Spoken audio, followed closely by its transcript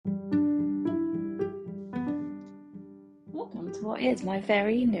what is my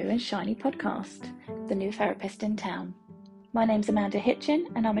very new and shiny podcast, The New Therapist in Town. My name's Amanda Hitchin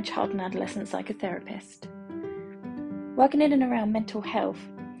and I'm a child and adolescent psychotherapist. Working in and around mental health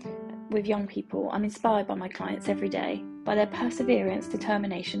with young people, I'm inspired by my clients every day, by their perseverance,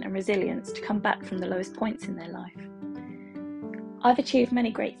 determination and resilience to come back from the lowest points in their life. I've achieved many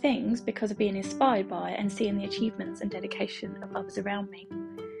great things because of being inspired by and seeing the achievements and dedication of others around me.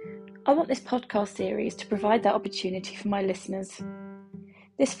 I want this podcast series to provide that opportunity for my listeners.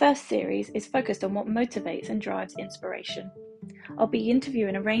 This first series is focused on what motivates and drives inspiration. I'll be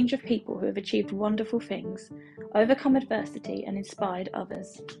interviewing a range of people who have achieved wonderful things, overcome adversity and inspired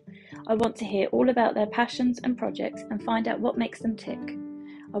others. I want to hear all about their passions and projects and find out what makes them tick.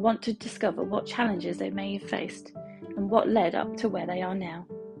 I want to discover what challenges they may have faced and what led up to where they are now.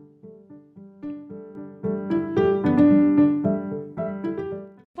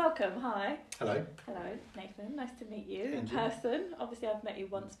 Welcome, hi. Hello. Hello, Nathan. Nice to meet you in person. Obviously, I've met you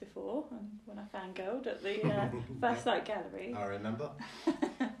once before when I fangirled at the First Sight Gallery. I remember.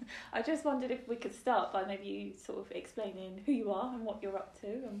 I just wondered if we could start by maybe you sort of explaining who you are and what you're up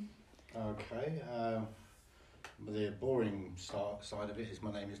to. Okay. The boring side of it is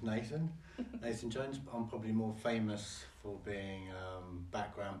my name is Nathan. Nathan Jones. I'm probably more famous for being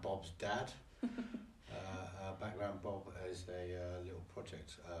Background Bob's dad. Background Bob is a little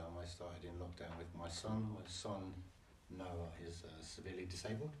project I started in lockdown with my son. My son Noah is severely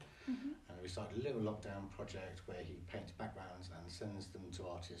disabled, and we started a little lockdown project where he paints backgrounds and sends them to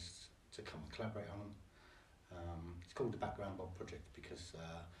artists to come and collaborate on them. It's called the Background Bob Project because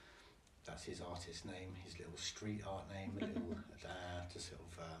that's his artist name, his little street art name, a little to sort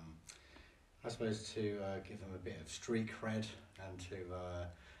of I suppose to give him a bit of street cred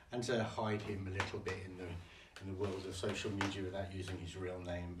and to hide him a little bit in the world of social media without using his real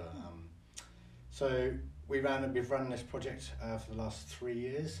name. But so we've run this project for the last 3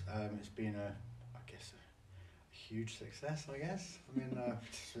 years. It's been a huge success, I guess. I mean,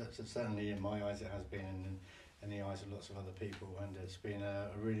 certainly in my eyes it has been, and in the eyes of lots of other people, and it's been a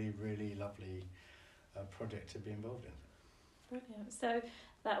really, really lovely project to be involved in. Brilliant. So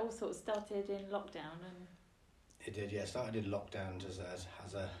that all sort of started in lockdown, and it did, yeah. Started in lockdown as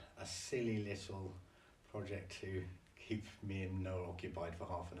a silly little project to keep me and Noah occupied for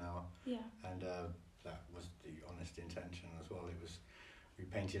half an hour. Yeah. And that was the honest intention as well. We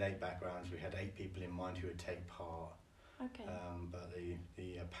painted 8 backgrounds. We had 8 people in mind who would take part. Okay. But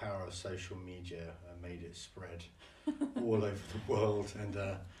the power of social media made it spread all over the world and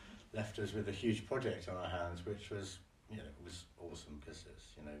left us with a huge project on our hands, which was, it was awesome because it's,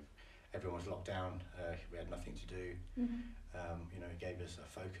 everyone was locked down. We had nothing to do. It gave us a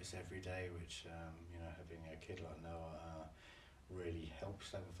focus every day, which having a kid like Noah really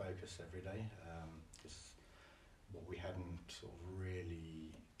helps have a focus every day. Because what we hadn't sort of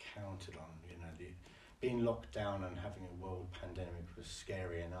really counted on, being locked down and having a world pandemic was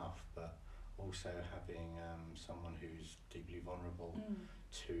scary enough, but also having someone who's deeply vulnerable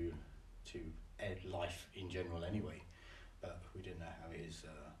to life in general anyway. But we didn't know how his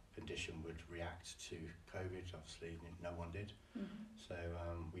condition would react to COVID. Obviously, no one did. So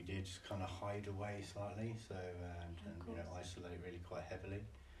we did kind of hide away slightly, and isolate really quite heavily.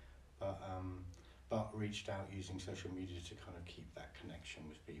 But reached out using social media to kind of keep that connection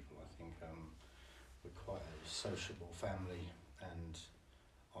with people. I think we're quite a sociable family, and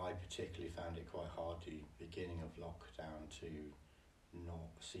I particularly found it quite hard the beginning of lockdown to not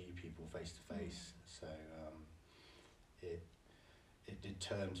see people face to face. So it did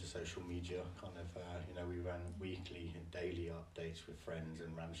turn to social media, kind of, we ran weekly and daily updates with friends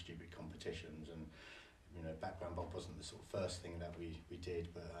and ran stupid competitions, and, Background Bob wasn't the sort of first thing that we did,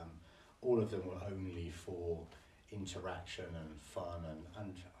 but all of them were only for interaction and fun and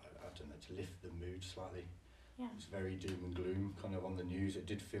I don't know, to lift the mood slightly. Yeah. It was very doom and gloom, kind of on the news. It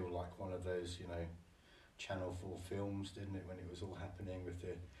did feel like one of those, Channel 4 films, didn't it, when it was all happening with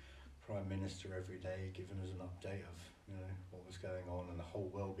the Prime Minister every day giving us an update of what was going on and the whole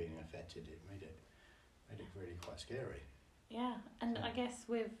world being affected. It made it really quite scary. Yeah, and I guess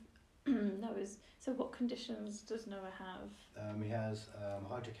with Noah's, so what conditions does Noah have? He has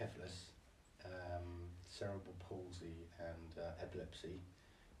hydrocephalus, cerebral palsy and epilepsy.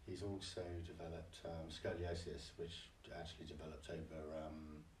 He's also developed scoliosis, which actually developed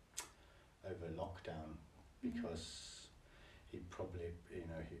over lockdown because he probably,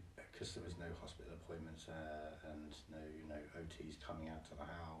 because there was no hospital appointments and no OTs coming out to the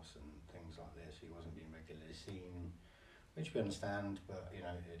house and things like this, he wasn't being regularly seen, which we understand, but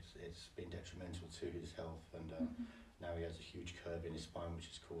it's been detrimental to his health, and now he has a huge curve in his spine,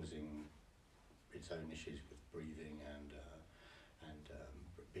 which is causing its own issues with breathing and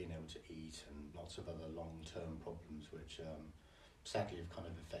being able to eat and lots of other long-term problems which sadly have kind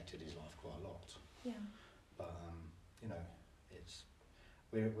of affected his life quite a lot. Yeah. But you know, it's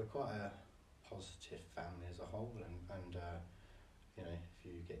we're quite a positive family as a whole, and you know, if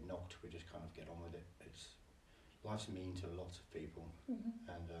you get knocked, we just kind of get on with it. It's life's mean to lots of people,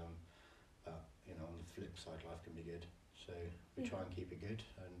 and but you know, on the flip side, life can be good. So we try and keep it good,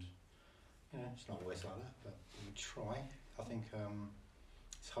 and you know, it's not always like that, but we try. I think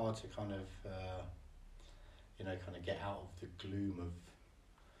it's hard to kind of you know, kind of get out of the gloom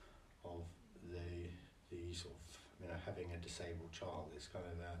of the sort of, you know, having a disabled child. It's kind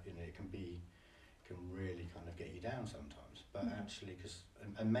of you know, it can really kind of get you down sometimes, but actually,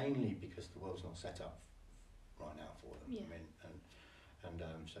 and mainly because the world's not set up right now for them. I mean, and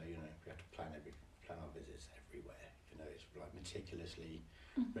so you know, we have to plan our visits everywhere. You know, it's like meticulously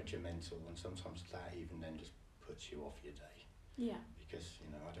regimental, and sometimes that even then just puts you off your day. Yeah. Because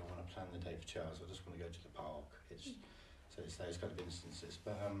you know, I don't want to plan the day for Charles. I just want to go to the park. So it's those kind of instances,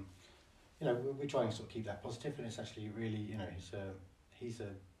 but you know, we try and sort of keep that positive, and it's actually really, you know,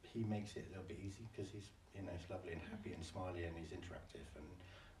 he makes it a little bit easy because he's, you know, he's lovely and happy and smiley, and he's interactive and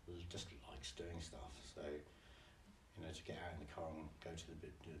just likes doing stuff. So, you know, to get out in the car and go to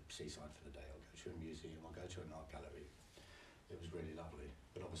the seaside for the day, or go to a museum, or go to an art gallery, it was really lovely.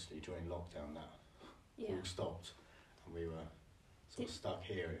 But obviously during lockdown that all stopped, and we were sort of stuck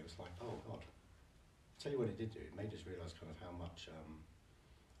here. It was like, oh God. I'll tell you what it did do. It made us realise kind of how much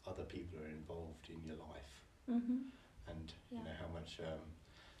other people are involved in your life, and you know how much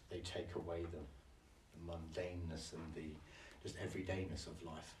they take away the mundaneness and the just everydayness of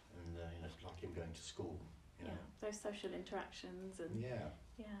life, and you know, it's like him going to school. You know, those social interactions and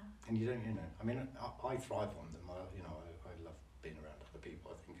and you don't, you know, I mean, I thrive on them. You know, I love being around other people.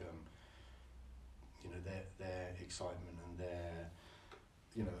 I think you know, their excitement and their,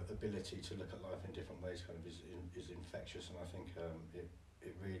 you know, ability to look at life in different ways kind of is infectious, and I think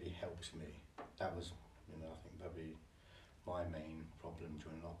it really helps me. That was, you know, I think probably my main problem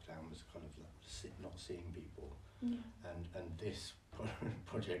during lockdown was kind of not seeing people, and this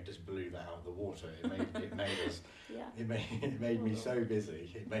project just blew that out of the water. It made us it made me so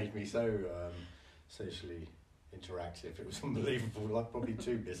busy. It made me so socially interactive. It was unbelievable. Like probably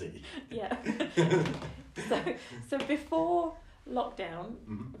too busy. Yeah. So before lockdown,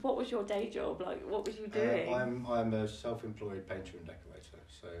 what was your day job like? What was you doing? I'm a self-employed painter and decorator.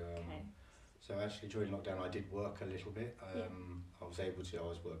 So so actually during lockdown I did work a little bit. I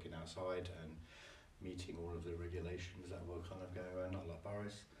was working outside and meeting all of the regulations that were kind of going around, not like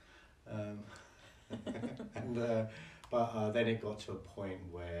Boris. And but then it got to a point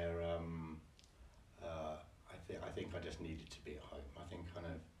where I think I just needed to be at home. I think kind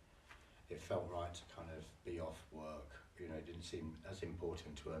of it felt right to kind of be off work. You know, it didn't seem as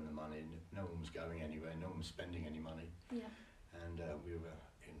important to earn the money. No one was going anywhere. No one was spending any money. Yeah. And we were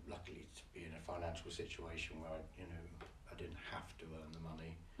luckily to be in a financial situation where I didn't have to earn the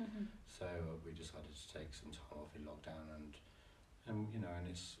money. So we decided to take some time off in lockdown, and you know, and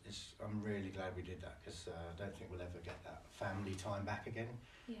it's I'm really glad we did that, because I don't think we'll ever get that family time back again.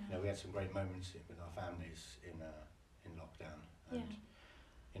 You know, we had some great moments with our families in lockdown, and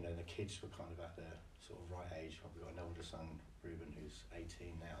you know, the kids were kind of at their sort of right age. We've got an older son, Ruben, who's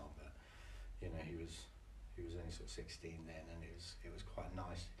 18 now, but you know, he was only sort of 16 then, and it was quite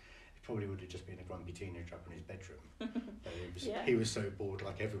nice. He probably would have just been a grumpy teenager up in his bedroom. But he was so bored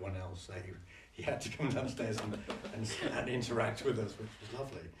like everyone else, so he had to come downstairs and interact with us, which was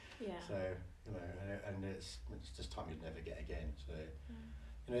lovely. Yeah. So you know, and it's just time you'd never get again. So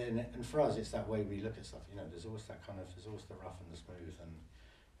you know, and for us, it's that way we look at stuff. You know, there's always the rough and the smooth, and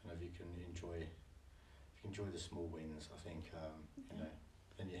if you can enjoy the small wins, I think you know,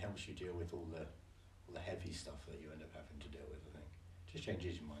 then it helps you deal with all the heavy stuff that you end up having to deal with. I think it just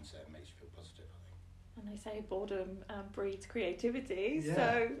changes your mindset and makes you feel positive, I think. And they say boredom breeds creativity.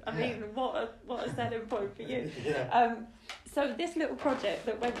 So I mean, what a selling point for you. So this little project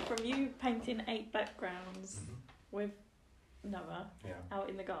that went from you painting 8 backgrounds with Noah out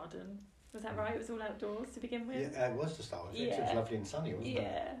in the garden. Was that right? It was all outdoors to begin with? Yeah, it was to start with. It was lovely and sunny, wasn't it?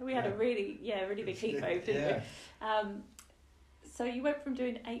 Yeah, we had a really big heat wave, didn't we? So you went from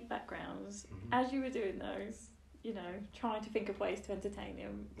doing 8 backgrounds. As you were doing those, you know, trying to think of ways to entertain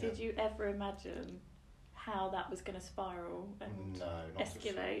him, did you ever imagine how that was going to spiral and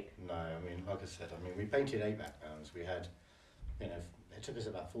escalate? No, I mean, like I said, we painted 8 backgrounds. We had, you know, it took us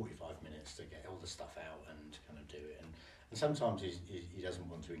about 45 minutes to get all the stuff out and kind of do it. And sometimes he doesn't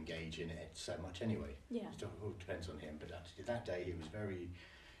want to engage in it so much anyway. Yeah. It all depends on him. But actually that day he was very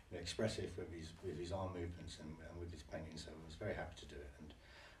expressive with his arm movements and with his painting, so I was very happy to do it.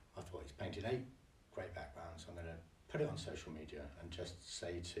 I thought he's painted 8 great backgrounds. I'm going to put it on social media and just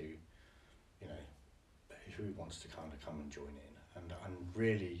say to, you know, who wants to kind of come and join in. And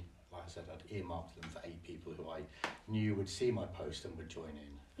really, like I said, I'd earmarked them for 8 people who I knew would see my post and would join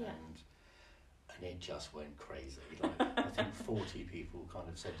in. Yeah. And it just went crazy. Like, I think 40 people kind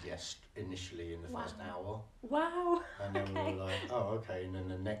of said yes initially in the first hour. Wow. And then we were like, oh, okay. And then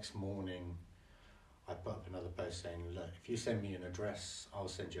the next morning, I put up another post saying, look, if you send me an address, I'll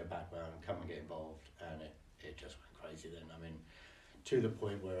send you a background, come and get involved. And it just went crazy then. I mean, to the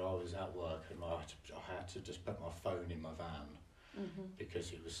point where I was at work and I had to just put my phone in my van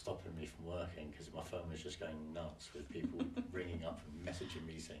because it was stopping me from working, because my phone was just going nuts with people ringing up and messaging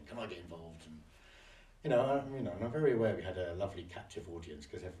me saying, can I get involved? And and I'm very aware we had a lovely captive audience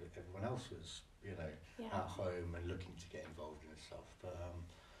because everyone else was, at home and looking to get involved in stuff.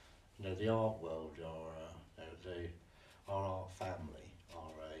 But the art world our art family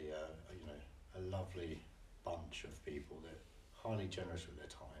are a lovely bunch of people that are highly generous with their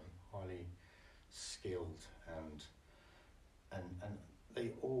time, highly skilled, and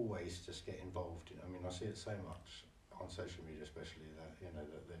they always just get involved in. I mean, I see it so much on social media, especially that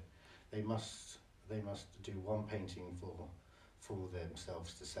that they must do one painting for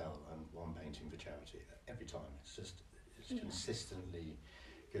themselves to sell and one painting for charity every time. It's consistently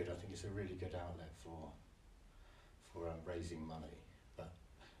good. I think it's a really good outlet for raising money. But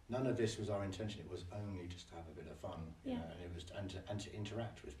none of this was our intention. It was only just to have a bit of fun, and it was and to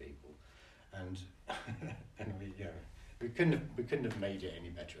interact with people, and and we couldn't have made it any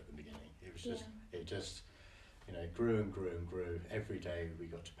better at the beginning. It was just it grew and grew and grew. Every day we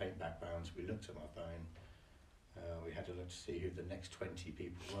got to paint backgrounds. We looked at my phone. We had to look to see who the next 20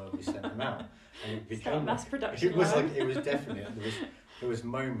 people were. We sent them out, and it became mass production. It was definitely there was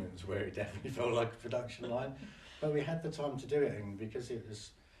moments where it definitely felt like a production line, but we had the time to do it, and because it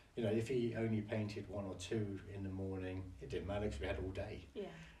was, if he only painted 1 or 2 in the morning, it didn't matter because we had all day. Yeah.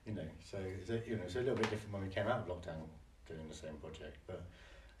 So it's a little bit different when we came out of lockdown doing the same project, but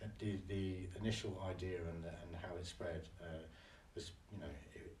the initial idea and how it spread was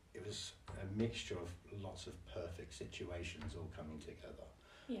it was a mixture of lots of perfect situations all coming together.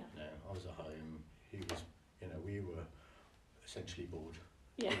 Yeah. I was at home. He was. We were essentially bored.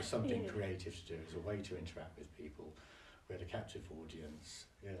 Yeah. It was something creative to do. It was a way to interact with people. We had a captive audience.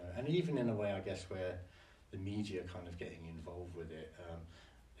 And even in a way, I guess, where the media kind of getting involved with it.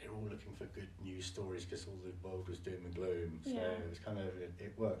 They're all looking for good news stories because all the world was doom and gloom. So it was kind of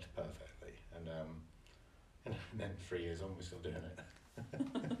it worked perfectly. And then 3 years on, we're still doing it.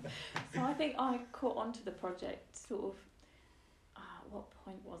 So I think I caught onto the project sort of. What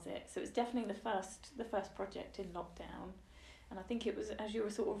point was it? So it was definitely the first project in lockdown, and I think it was as you were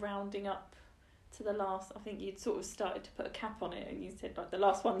sort of rounding up to the last. I think you'd sort of started to put a cap on it, and you said like the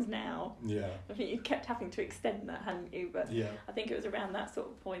last one's now. Yeah. I think you kept having to extend that, hadn't you? But I think it was around that sort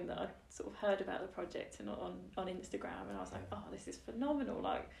of point that I sort of heard about the project and on Instagram, and I was like, oh, this is phenomenal!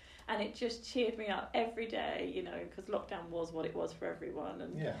 Like, and it just cheered me up every day, because lockdown was what it was for everyone,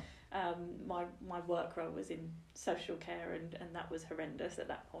 and my work role was in social care, and that was horrendous at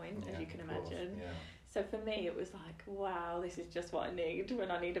that point, as you can imagine. Yeah. So for me, it was like, wow, this is just what I need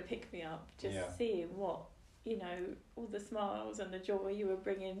when I need a pick me up. Just seeing what all the smiles and the joy you were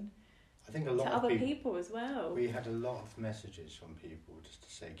bringing. I think a lot to of other people as well. We had a lot of messages from people just to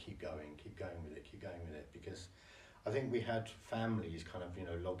say, keep going with it, because I think we had families kind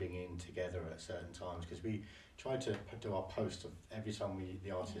of logging in together at certain times, because we tried to do our post of every time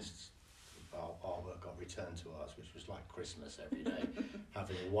the artists our artwork got returned to us, which was like Christmas every day,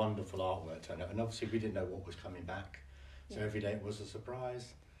 having a wonderful artwork turned out, and obviously we didn't know what was coming back, so every day it was a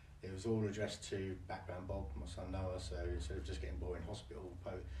surprise. It was all addressed to Background Bob, my son Noah, so instead of just getting boring hospital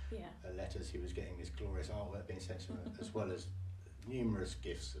letters, he was getting this glorious artwork being sent to him, as well as numerous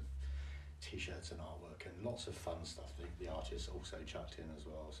gifts of t-shirts and artwork and lots of fun stuff that the artists also chucked in as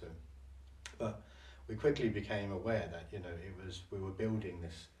well. So, but we quickly became aware that we were building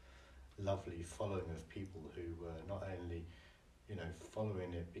this lovely following of people who were not only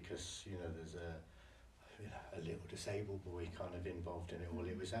following it because there's a little disabled boy kind of involved in it all.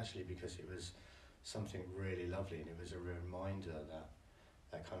 It was actually because it was something really lovely, and it was a reminder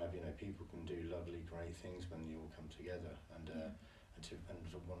that kind of people can do lovely, great things when you all come together, and to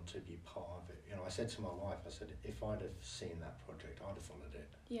want to be part of it. I said to my wife, I said, if I'd have seen that project, I'd have followed it.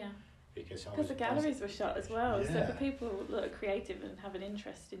 Yeah. Because the galleries were shut as well, so for people that are creative and have an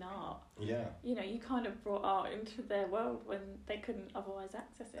interest in art, you kind of brought art into their world when they couldn't otherwise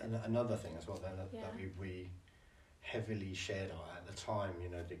access it. And another thing as well, then that we heavily shared art at the time.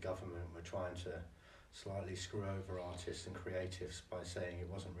 The government were trying to slightly screw over artists and creatives by saying it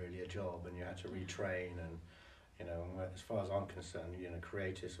wasn't really a job and you had to retrain. And you know, and as far as I'm concerned, you know,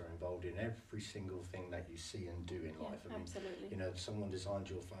 creatives are involved in every single thing that you see and do in life. I mean, absolutely. you know, someone designed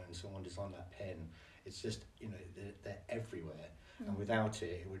your phone, someone designed that pen. It's just, you know, they're everywhere. And without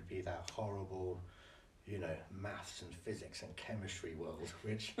it, it would be that horrible, you know, maths and physics and chemistry world,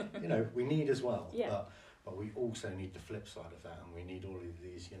 which, you know, we need as well. But we also need the flip side of that, and we need all of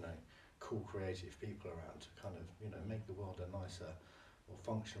these, you know, cool creative people around to kind of, you know, make the world a nicer, more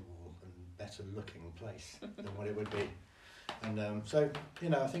functional and better looking place than what it would be. And so, you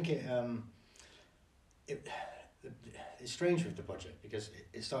know, I think it's strange with the project because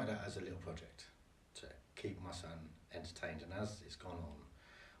it started out as a little project to keep my son entertained, and as it's gone on,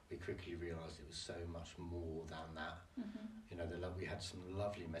 we quickly realised it was so much more than that. You know, we had some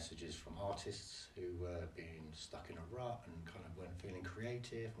lovely messages from artists who were being stuck in a rut and kind of weren't feeling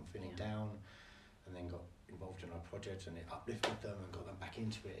creative and feeling down, and then got involved in our project, and it uplifted them and got them back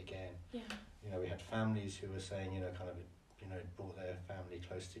into it again. You know, we had families who were saying, you know, kind of, you know, brought their family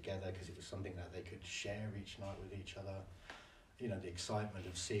close together because it was something that they could share each night with each other. You know, the excitement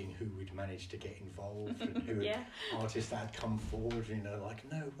of seeing who would manage to get involved and who artists that had come forward, you know, like,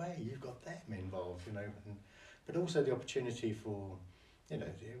 no way, you've got them involved, you know. But also the opportunity for, you know,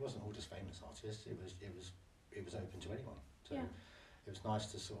 it wasn't all just famous artists, it was open to anyone. So it was nice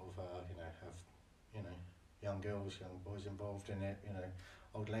to sort of, you know, have, you know, young girls, young boys involved in it, you know,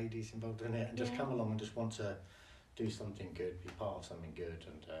 old ladies involved in it, and just come along and just want to do something good, be part of something good,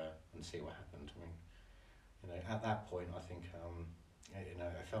 and see what happened. I mean, you know, at that point, I think, you know,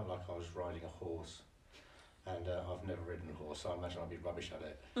 I felt like I was riding a horse, and I've never ridden a horse, so I imagine I'd be rubbish at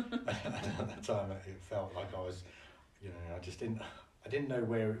it. At that time, it felt like I was, you know, I didn't know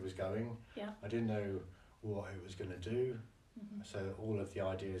where it was going. I didn't know what it was going to do. So all of the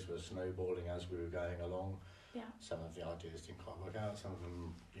ideas were snowballing as we were going along. Some of the ideas didn't quite work out. Some of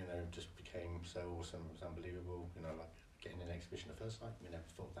them, you know, just became so awesome. It was unbelievable. You know, like getting an exhibition at first sight. We never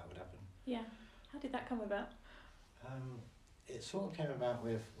thought that would happen. How did that come about? It sort of came about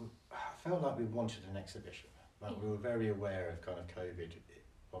with, I felt like we wanted an exhibition. Like we were very aware of kind of COVID, it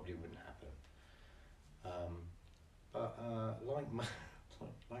probably wouldn't happen. But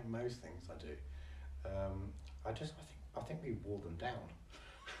like most things I do, I think we wore them down.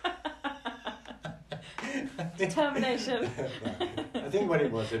 Determination. I think what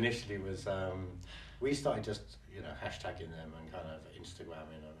it was initially was we started just, you know, hashtagging them and kind of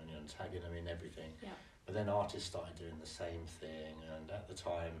Instagramming them and, you know, tagging them in everything. But then artists started doing the same thing, and at the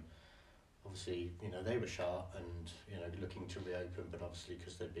time, obviously, you know, they were shut and, you know, looking to reopen, but obviously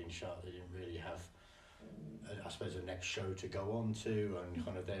because they'd been shut, they didn't really have, I suppose, a next show to go on to, and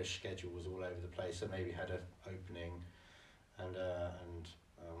kind of their schedule was all over the place. So maybe had an opening, and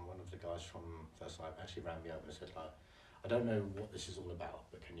one of the guys from First Live actually rang me up and said, like, I don't know what this is all about,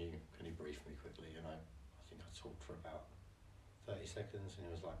 but can you brief me quickly? And I think I talked for about 30 seconds, and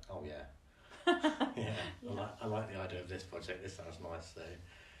he was like, oh yeah. I like the idea of this project, this sounds nice. So,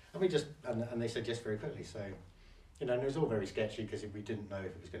 and we just, and they said yes very quickly. So, you know, and it was all very sketchy because we didn't know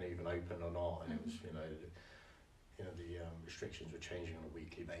if it was going to even open or not, and it was, you know, the restrictions were changing on a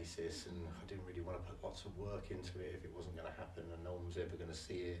weekly basis, and I didn't really want to put lots of work into it if it wasn't going to happen, and no one was ever going to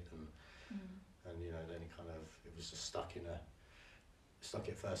see it, and you know, then it was just stuck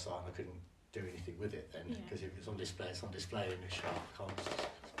at first sight, and I couldn't do anything with it then because if it's on display, it's on display, and it's sharp.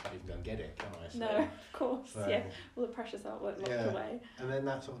 I can't even go and get it, can I? So, no, of course, all the precious artwork locked away. And then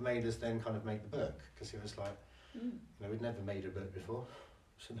that sort of made us then kind of make the book, because it was like, you know, we'd never made a book before.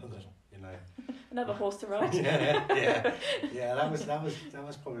 It's another, you know, another horse to ride. Yeah. That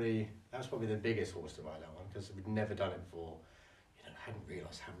was probably the biggest horse to ride, that one, because we'd never done it before. You know, hadn't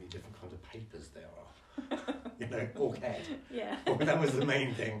realised how many different kinds of papers there are. You know, orchid. Well, that was the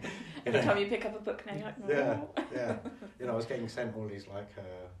main thing. Every time you pick up a book now, you're like, no. You know, I was getting sent all these like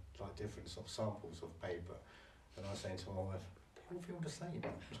different sort of samples of paper, and I was saying to my wife, they all feel the same.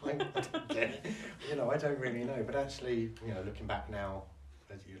 Like, I don't get it. You know, I don't really know. But actually, you know, looking back now,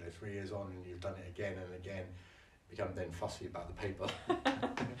 you know, 3 years on, and you've done it again and again, you become then fussy about the paper.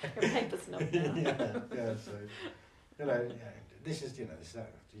 You're a paper snob now. Yeah. So, you know, this is, you know,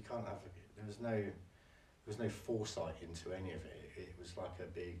 you can't have. There was no foresight into any of it. It was like a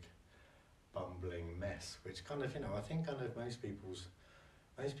big bumbling mess, which kind of, you know, I think kind of most people's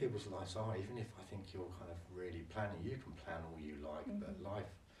lives are. Even if I think you're kind of really planning, you can plan all you like, but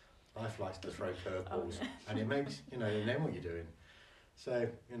life likes to throw curveballs, and it makes, you know, you know what you're doing. So,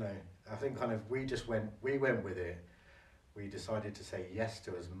 you know, I think kind of we went with it. We decided to say yes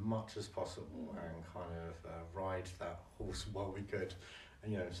to as much as possible and kind of ride that horse while we could.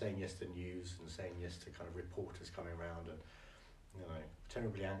 and saying yes to news and saying yes to kind of reporters coming around, and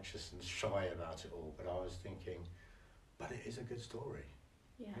terribly anxious and shy about it all. But I was thinking, but it is a good story,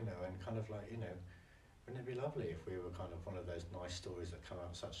 and kind of like, wouldn't it be lovely if we were kind of one of those nice stories that come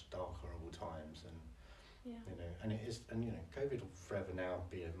out of such dark, horrible times, and and it is, and COVID will forever now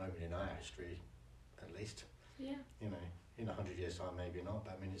be a moment in our history, at least. Yeah. In 100 years' time, maybe not,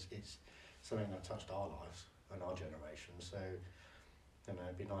 but I mean, it's something that touched our lives and our generation. So,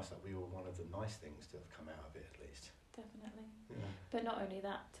 it'd be nice that we were one of the nice things to have come out of it, at least. Definitely. Yeah. But not only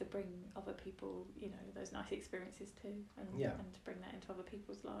that, to bring other people, those nice experiences too, and to bring that into other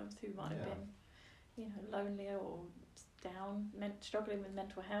people's lives who might have been, lonelier or down, struggling with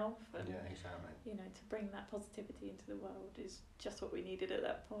mental health. And, exactly. To bring that positivity into the world is just what we needed at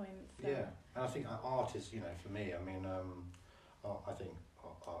that point. So. Yeah, and I think art is, for me, I mean, I think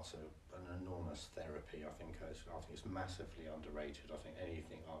art's an enormous therapy. I think it's massively underrated. I think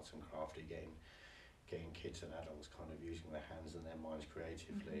anything arts and crafty, getting kids and adults kind of using their hands and their minds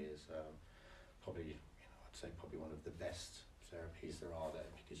creatively is probably, I'd say probably one of the best therapies there are there,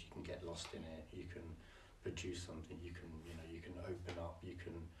 because you can get lost in it, you can produce something, you can open up, you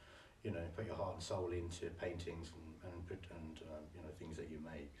can put your heart and soul into paintings and things that you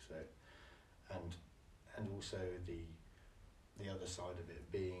make. So and also the other side of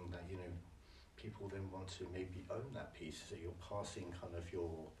it being that people then want to maybe own that piece, so you're passing kind of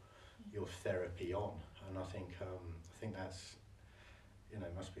your therapy on. And I think that's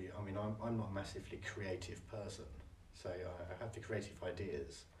must be, I mean, I'm not a massively creative person, so I have the creative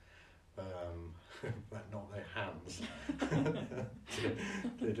ideas, but not the hands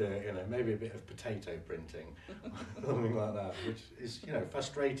to do, maybe a bit of potato printing, something like that, which is,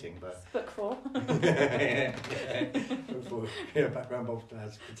 frustrating, but... Book 4. Book 4, background Bob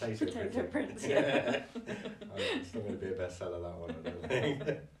has potato prints, It's not going to be a bestseller, that one, I don't think.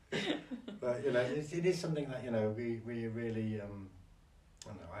 But, it is something that, we really,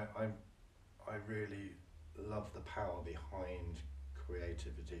 I really love the power behind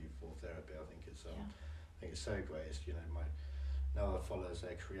creativity for therapy. I think it's so great. It's, Noah follows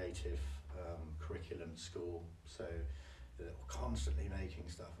a creative curriculum school, so they're constantly making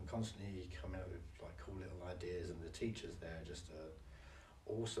stuff and constantly coming up with like cool little ideas, and the teachers there are just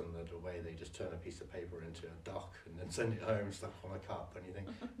awesome, the way they just turn a piece of paper into a duck and then send it home stuck on a cup, and you think,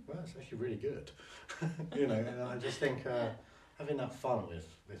 well, it's actually really good. And I just think having that fun with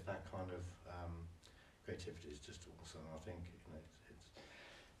that kind of creativity is just awesome. I think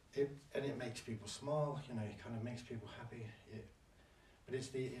it makes people smile. It kind of makes people happy. But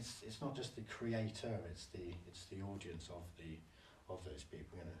it's not just the creator. It's the audience of those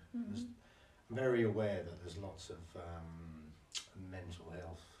people. I'm very aware that there's lots of mental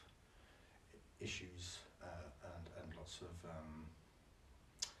health issues and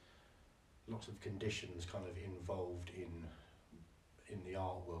lots of conditions kind of involved in the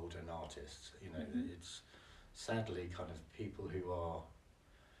art world and artists. It's sadly kind of people who are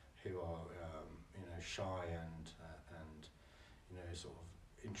shy and sort of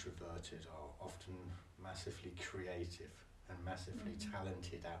introverted are often massively creative and massively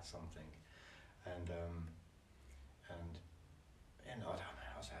talented at something, and I don't know if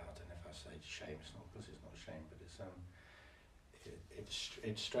I say shame. It's not, because it's not shame, but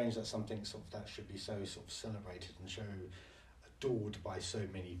it's strange that something sort of that should be so sort of celebrated and so adored by so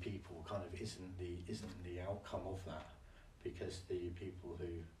many people kind of isn't the outcome of that, because the people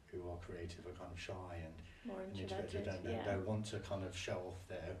who are creative are kind of shy and more introverted, don't want to kind of show off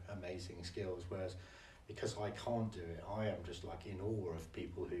their amazing skills, whereas because I can't do it, I am just like in awe of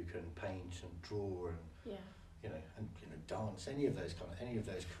people who can paint and draw and and dance, any of those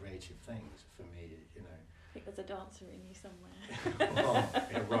creative things. For me, I think there's a dancer in you somewhere. Well,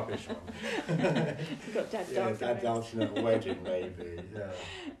 a rubbish one. You've got Dad dancing. Dad dancing at a wedding, maybe. Yeah.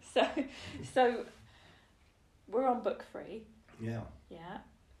 So we're on book 3. Yeah. Yeah.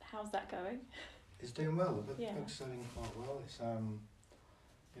 How's that going? It's doing well. The book's selling quite well. It's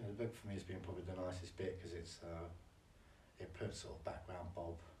the book for me has been probably the nicest bit, because it puts sort of background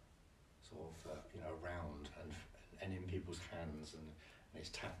Bob sort of around and in people's hands, and it's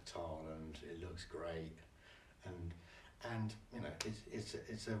tactile and it looks great, and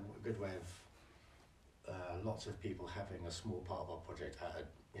it's a good way of lots of people having a small part of our project at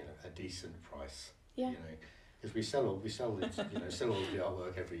a decent price. Yeah. Because we sell all the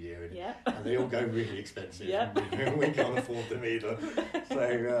artwork every year, and they all go really expensive. Yeah. And we can't afford them either.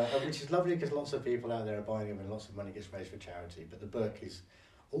 So, which is lovely, because lots of people out there are buying them, and lots of money gets raised for charity. But the book is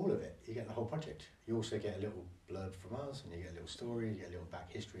all of it. You get the whole project. You also get a little blurb from us, and you get a little story. You get a little back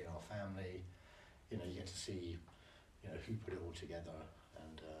history in our family. You get to see, who put it all together,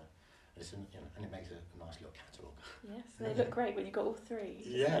 and it makes a nice little catalogue. Yes, they look great when you've got all three.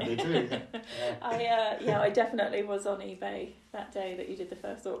 Yeah, they do. I definitely was on eBay that day that you did the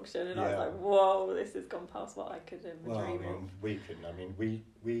first auction, and I was like, whoa, this has gone past what I could ever dream of. We couldn't. I mean,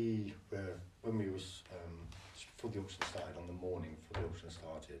 we were, when we was, before the auction started, on the morning before the auction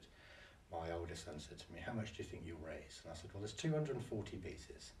started, my oldest son said to me, how much do you think you'll raise? And I said, well, there's 240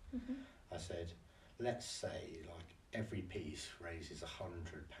 pieces. Mm-hmm. I said, let's say like every piece raises £100.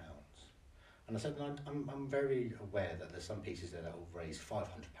 And I said, I'm very aware that there's some pieces there that will raise £500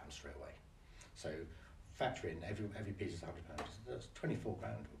 straight away. So factor in every piece is £100. That's 24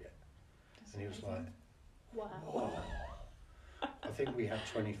 grand we'll get. That's and he was amazing. Like, wow. I think we had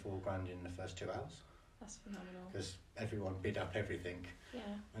 24 grand in the first 2 hours. That's phenomenal. Because everyone bid up everything. Yeah.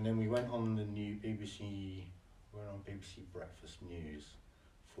 And then we went on the new BBC, we're on BBC Breakfast News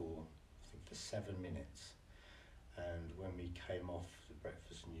for 7 minutes. And when we came off the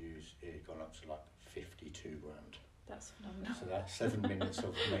Breakfast News, it had gone up to like 52 grand. That's phenomenal. So that's 7 minutes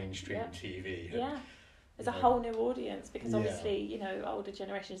of mainstream TV. Yeah. There's a whole new audience, because obviously, older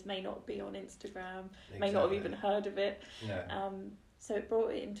generations may not be on Instagram, may not have even heard of it. Yeah. So it brought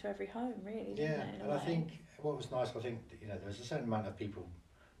it into every home, really, didn't it? And I think what was nice, there was a certain amount of people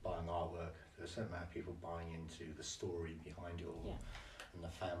buying artwork, there was a certain amount of people buying into the story behind it all, and the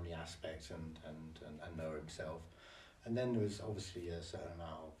family aspect and Noah himself. And then there was obviously a certain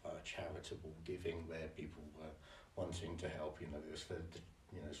amount of charitable giving where people were wanting to help. It was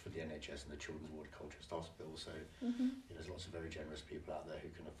for the NHS and the Children's Ward Colchester Hospital. So there's lots of very generous people out there who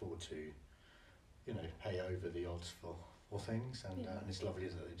can afford to, pay over the odds for things, and it's lovely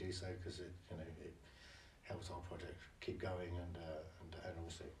that they do so, because it helps our project keep going and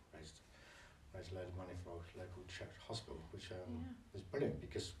also raised a load of money for our local hospital, which is brilliant,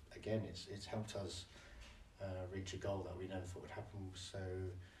 because again it's helped us reach a goal that we never thought would happen. So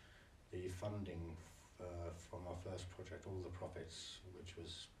the funding from our first project, all the profits, which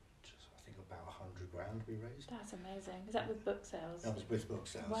was just I think about 100 grand we raised. That's amazing. Is that with book sales? That was with book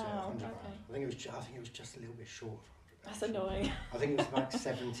sales. Wow. 100 okay. grand. I think it was just a little bit short of 100 grand. That's annoying. I think it was like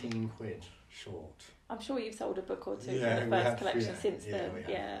 17 quid short. I'm sure you've sold a book or two from the first collection since then.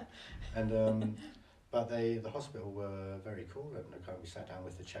 Yeah. And but the hospital were very cool, and we sat down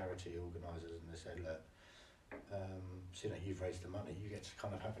with the charity organisers, and they said, look, so you've raised the money, you get to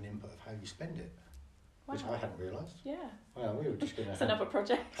kind of have an input of how you spend it, which I hadn't realised. Yeah. Well, we were just going to another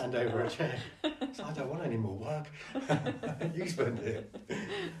project. Hand over a check. So I don't want any more work. You spend it.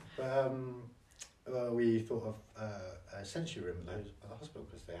 But we thought of a sensory room at the hospital,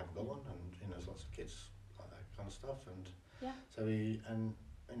 because they haven't got one, and there's lots of kids like that kind of stuff, and so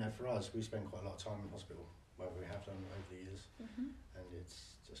for us, we spend quite a lot of time in hospital, where we have done over the years, and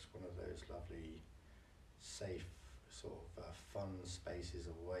it's just one of those lovely, safe sort of fun spaces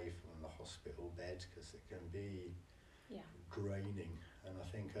away from the hospital bed, because it can be draining, and I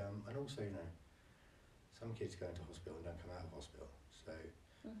think and also some kids go into hospital and don't come out of hospital, so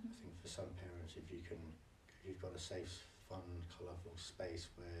I think for some parents, if you've got a safe, fun, colourful space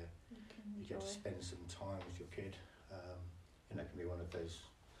where you get to spend some time with your kid, it can be one of those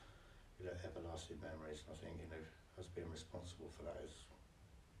everlasting memories. And I think us being responsible for that is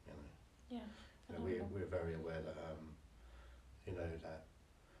we're very aware that that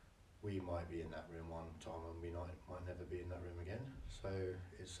we might be in that room one time and we might never be in that room again. So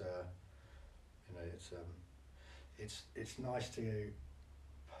it's it's nice to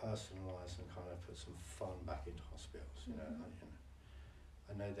personalise and kind of put some fun back into hospitals.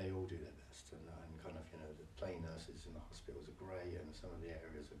 I know they all do their best, and kind of the plain nurses in the hospitals are great, and some of the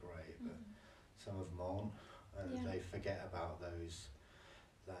areas are great, but some of them aren't, and they forget about those.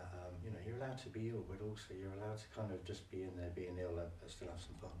 That you're allowed to be ill, but also you're allowed to kind of just be in there being ill and still have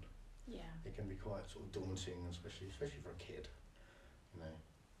some fun. Yeah. It can be quite sort of daunting, especially for a kid.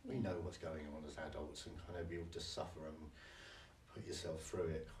 We know what's going on as adults, and kind of be able to suffer and put yourself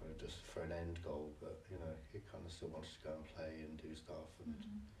through it, kind of just for an end goal. But you kind of still wants to go and play and do stuff, and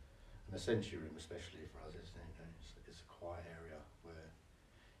the sensory room, especially for us, is it's a quiet area where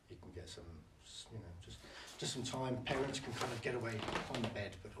you can get some just some time. Parents can kind of get away on the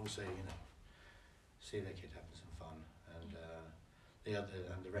bed, but also see their kid having some fun, and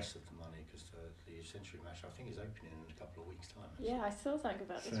the rest of the money, because the sensory match I think is opening in a couple of weeks' time. Actually. Yeah, I saw something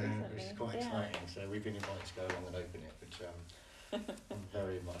about this recently. Which is quite exciting. So we've been invited to go along and open it, which I'm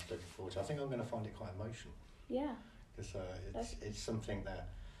very much looking forward to. I think I'm going to find it quite emotional. Yeah. Because it's something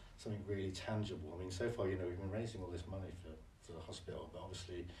really tangible. I mean, so far we've been raising all this money for the hospital, but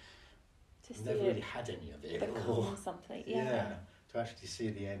obviously. We've never really had any of it. Become something, To actually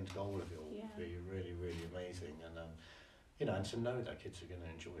see the end goal of it all would be really, really amazing. And you know, and to know that kids are going to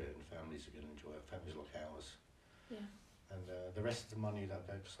enjoy it and families are going to enjoy it, families like ours. Yeah. And the rest of the money that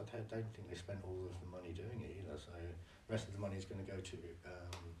goes, because I don't think they spent all of the money doing it either. So the rest of the money is going to go to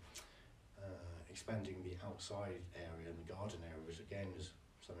expanding the outside area and the garden area, which again is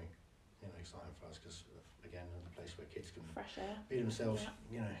something, you know, exciting for us, because again, another place where kids can Fresh air. be themselves. Yeah.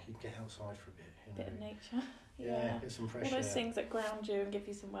 You know, you get outside for a bit. You know. Bit of nature. Yeah, get some fresh all those air. things that ground you and give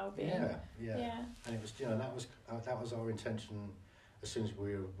you some well-being. Yeah. And it was, you know, that was our intention. As soon as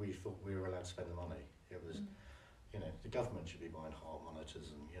we thought we were allowed to spend the money, it was, you know, the government should be buying heart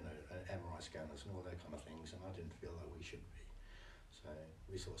monitors and, you know, MRI scanners and all that kind of things, and I didn't feel that we should be. So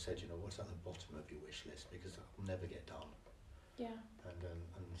we sort of said, you know, what's at the bottom of your wish list, because that will never get done. Yeah. And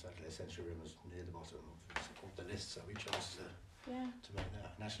exactly, a sensory room was near the bottom of the list, so we chose to make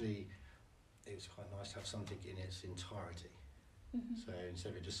that. And actually, it was quite nice to have something in its entirety. So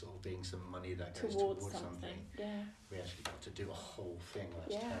instead of it just sort of being some money that goes towards something, we actually got to do a whole thing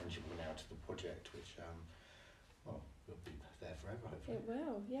that's tangible now to the project, which well, will be there forever, hopefully. It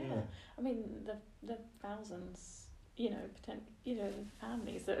will, yeah. I mean, the thousands, you know, the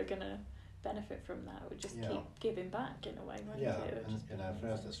families that are going to benefit from that would just keep giving back in a way, won't it? And you know, for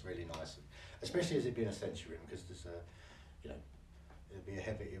us that's really nice, especially as it being a sensory room, because there's a, you know,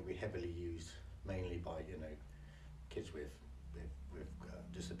 it'll be heavily used mainly by, you know, kids with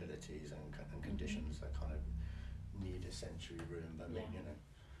disabilities and conditions that kind of need a sensory room. But I mean, you know,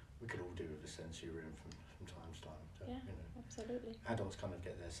 we could all do with a sensory room from time to time. So, you know, absolutely. Adults kind of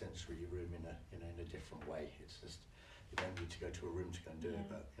get their sensory room in a different way. It's just, you don't need to go to a room to go and do it,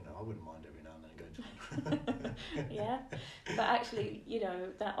 but you know, I wouldn't mind every now and then going to one. But actually, you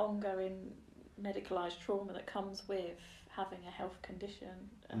know, that ongoing medicalised trauma that comes with having a health condition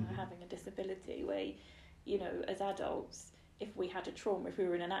and having a disability, where, you know, as adults, if we had a trauma, if we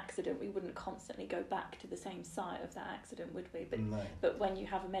were in an accident, we wouldn't constantly go back to the same site of that accident, would we? But when you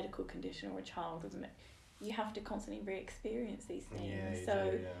have a medical condition or a child with you have to constantly re-experience these things.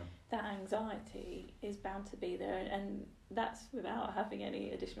 That anxiety is bound to be there, and that's without having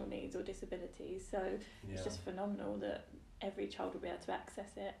any additional needs or disabilities. So it's just phenomenal that every child will be able to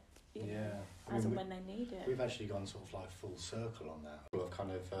access it. You know, as and when they need it. We've actually gone sort of like full circle on that. We've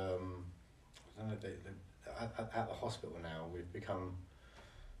kind of, I don't know, at the hospital now, we've become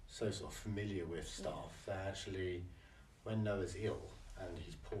so sort of familiar with staff that actually, when Noah's ill and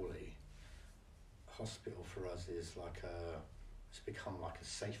he's poorly, hospital for us is like it's become like a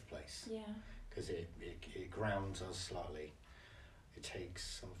safe place. Because it grounds us slightly. It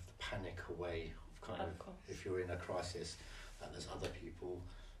takes some of the panic away of kind of if you're in a crisis, that there's other people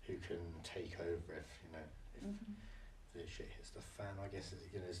who can take over if, you know, if the shit hits the fan, I guess,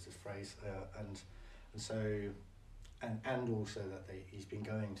 you know, is the phrase. And so, and also that he's been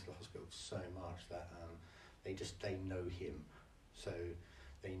going to the hospital so much that they know him, so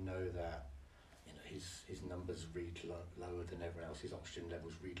they know that, you know, his numbers read lower than everyone else, his oxygen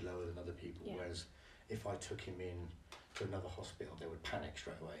levels read lower than other people. Whereas if I took him in to another hospital, they would panic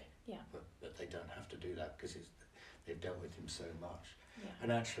straight away. But they don't have to do that because they've dealt with him so much.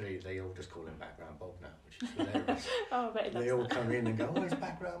 And actually, they all just call him Background Bob now, which is hilarious. They all come in and go, "Oh, is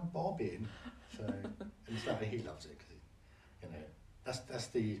Background Bob in?" So, and it's like, he loves it because, you know, that's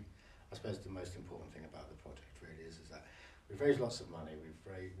the, I suppose, the most important thing about the project really is that we've raised lots of money. We've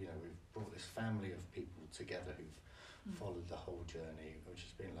brought this family of people together who've followed the whole journey, which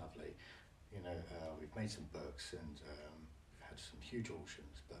has been lovely. You know, we've made some books and we've had some huge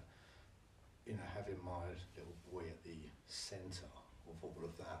auctions, but, you know, having my little boy at the centre of all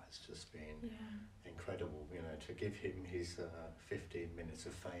of that has just been incredible. You know, to give him his 15 minutes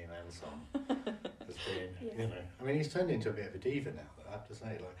of fame and some has been, you know, I mean, he's turned into a bit of a diva now, I have to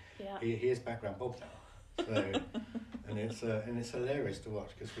say. Like, he is Background Bob now. So, and it's hilarious to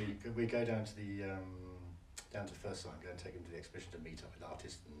watch because we go down to the down to First Sight and go and take him to the exhibition to meet up with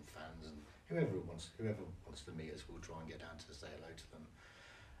artists and fans and whoever wants to meet us. We'll try and get down to say hello to them.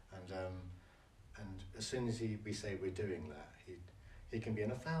 And as soon as we say we're doing that, he can be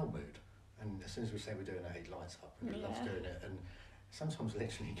in a foul mood. And as soon as we say we're doing that, he lights up and he loves doing it. And sometimes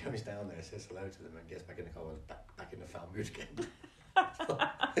literally goes down there, says hello to them, and gets back in the car and back in the foul mood again.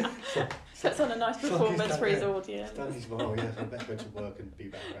 That's on a nice performance for his audience. So I better go to work and be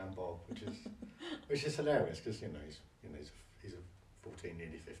Background Bob, which is hilarious because, you know, he's a 14,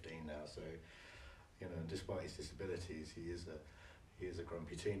 nearly 15 now. So, you know, despite his disabilities, he is a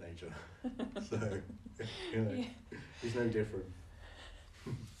grumpy teenager. So, you know, he's no different.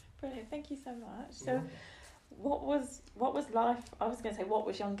 Brilliant, thank you so much. So, what was life? I was going to say, what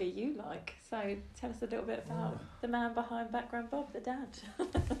was younger you like? So, tell us a little bit about the man behind Background Bob, the dad.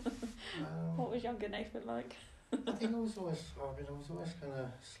 What was younger Nathan like? I think I was always kind of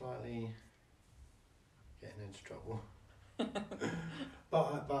slightly getting into trouble.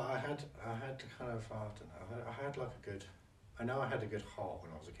 but I had kind of, I don't know, I had like a good, I know I had a good heart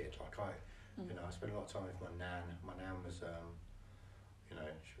when I was a kid. Like I spent a lot of time with my nan. My nan was,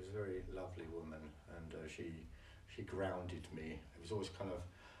 she was a very lovely woman, and she grounded me. It was always kind of,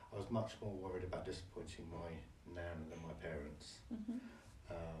 I was much more worried about disappointing my nan than my parents.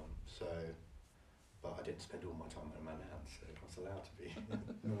 But I didn't spend all my time with my nan, so I was allowed to be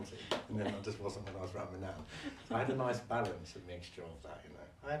naughty, and then I just wasn't when I was around my nan. So I had a nice balance, a mixture of that,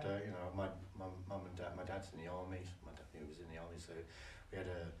 I had my mum and dad, my dad's in the army, my dad was in the army, so we had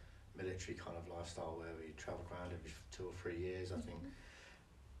a military kind of lifestyle where we travelled around every 2 or 3 years, I think,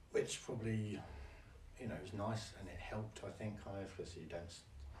 which probably, it was nice, and it helped, I think, kind of, because you don't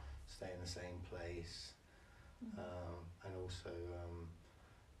stay in the same place, and also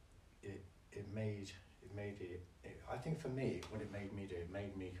it made it. I think for me, what it made me do, it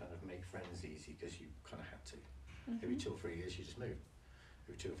made me kind of make friends easy, because you kind of had to. Every 2 or 3 years you just move.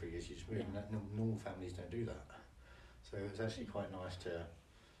 Every 2 or 3 years you just move, and normal families don't do that. So it was actually quite nice to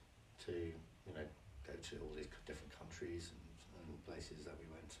go to all these different countries and places that we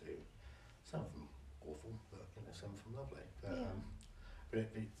went to. Some of them awful, but some of them lovely.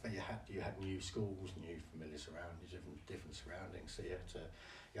 But you had new schools, new familiar surroundings, different surroundings. So you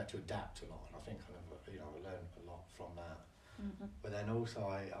had to adapt a lot, and I think kind of I learned a lot from that. But then also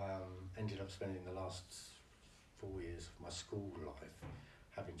I ended up spending the last 4 years of my school life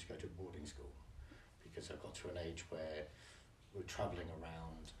having to go to boarding school, because I got to an age where we're travelling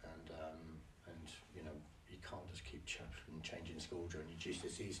around, and you can't just keep changing school during your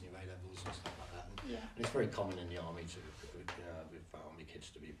GCSEs and your A-levels and stuff like that. And it's very common in the army with army kids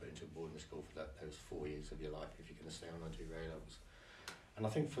to be put into a boarding school for those 4 years of your life if you're going to stay on and do your A-levels. And I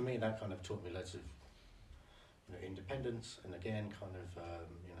think for me that kind of taught me loads of independence, and again kind of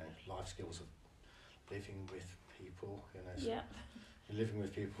life skills of living with people. Living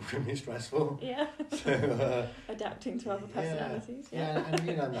with people can be stressful. So, adapting to other personalities.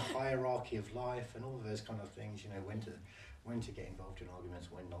 And the hierarchy of life and all of those kind of things. When to get involved in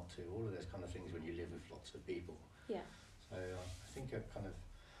arguments, when not to. All of those kind of things when you live with lots of people. So I think it kind of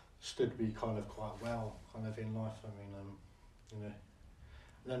stood me kind of quite well, kind of in life. I mean,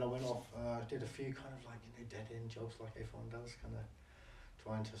 then I went off. Did a few kind of dead end jobs like everyone does, kind of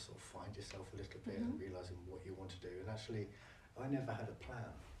trying to sort of find yourself a little bit and realising what you want to do. And actually, I never had a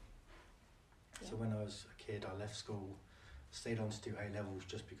plan. So when I was a kid, I left school, stayed on to do A-levels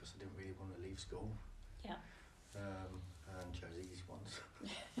just because I didn't really want to leave school. And chose easy ones.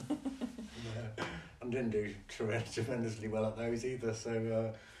 And didn't do tremendously well at those either. So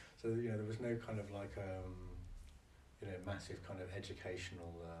there was no kind of massive kind of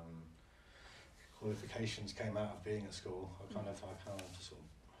educational qualifications came out of being at school. I kind of just sort of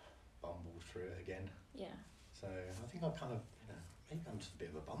bumbled through it again. So I think I kind of, maybe I'm just a bit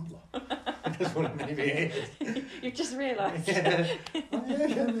of a bumbler. That's what it maybe is. You've just realised. This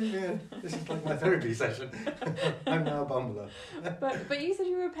is like my therapy session. I'm now a bumbler. But you said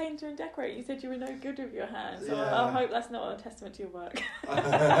you were a painter and decorator. You said you were no good with your hands. So I hope that's not a testament to your work. You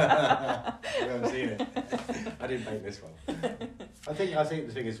haven't seen it. I didn't paint this one. I think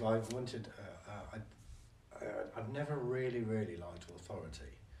the thing is, I wanted. I've never really liked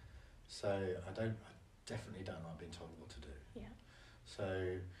authority, so I definitely don't like being told what to do.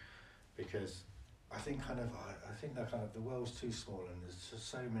 So, because I think that kind of the world's too small, and there's just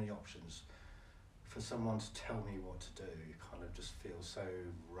so many options. For someone to tell me what to do, kind of just feels so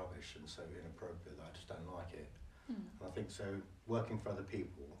rubbish and so inappropriate that I just don't like it. And I think so. Working for other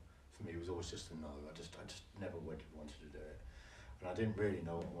people for me was always just a no. I just never wanted to do it, and I didn't really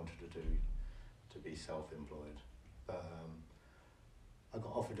know what I wanted to do to be self-employed. But I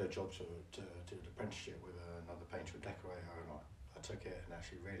got offered a job to do an apprenticeship with another painter and decorator, and I took it and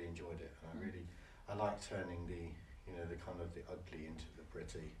actually really enjoyed it. And I like turning the kind of the ugly into the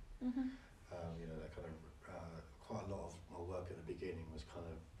pretty. That kind of quite a lot of my work at the beginning was kind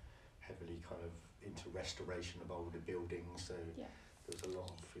of heavily kind of into restoration of older buildings. So there was a lot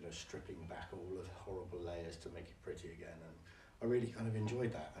of stripping back all of the horrible layers to make it pretty again, and I really kind of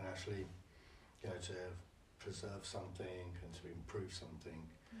enjoyed that. And actually, to preserve something and to improve something,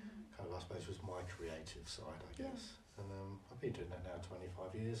 kind of I suppose was my creative side, I guess. And I've been doing that now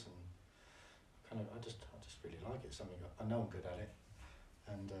 25 years, and I just really like it. Something I know I'm good at it,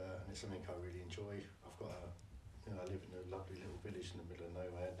 and it's something I really enjoy. I've got I live in a lovely little village in the middle of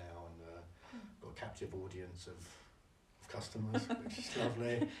nowhere now, and got a captive audience of customers, which is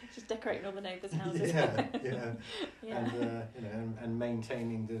lovely. Just decorating all the neighbours' houses. And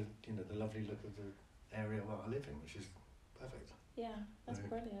maintaining the the lovely look of the area where I live in, which is perfect. Yeah, that's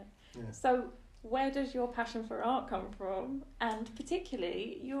brilliant. Yeah. So where does your passion for art come from? And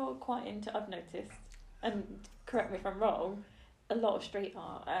particularly, you're quite into, I've noticed, and correct me if I'm wrong, a lot of street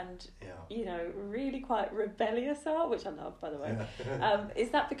art and, you know, really quite rebellious art, which I love, by the way. Yeah. Is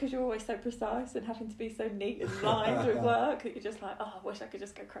that because you're always so precise and having to be so neat and lined with work that you're just like, oh, I wish I could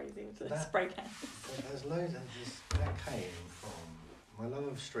just go crazy with the spray can? There's loads of this, that came from, my love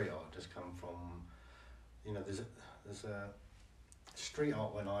of street art just come from, you know, there's a street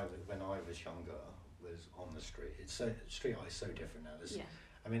art when I was younger was on the street. Street art is so different now.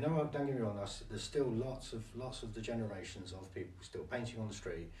 I mean, don't get me wrong. There's still lots of the generations of people still painting on the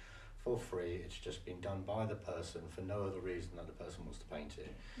street for free. It's just been done by the person for no other reason than the person wants to paint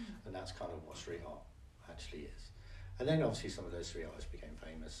it, and that's kind of what street art actually is. And then obviously some of those street artists became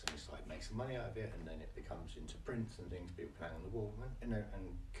famous and started making some money out of it, and then it becomes into prints and things people can hang on the wall. And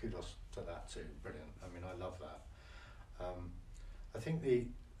kudos to that too. Brilliant. I mean, I love that. I think the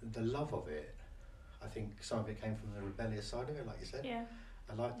love of it, I think some of it came from the rebellious side of it, like you said. Yeah.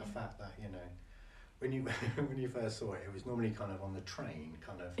 I like the fact that, you know, when you when you first saw it, it was normally kind of on the train,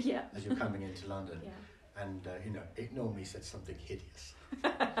 kind of as you're coming into London, and you know, it normally said something hideous.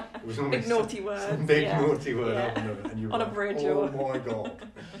 It was big naughty word. Some big naughty word and you were on like, a bridge. Oh my God!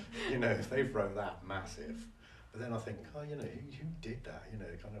 You know, if they wrote that massive. But then I think, oh, you know, who did that? You know,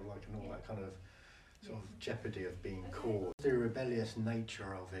 kind of like, and all that kind of sort of jeopardy of being caught. The rebellious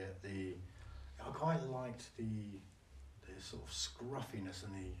nature of it. I quite liked the sort of scruffiness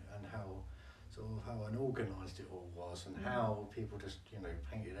and how sort of how unorganised it all was, and how people just, you know,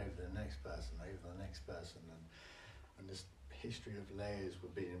 painted over the next person, and this history of layers were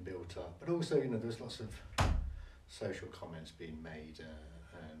being built up. But also, you know, there's lots of social comments being made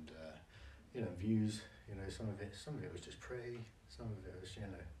and you know, views. You know, some of it was just pretty, some of it was, you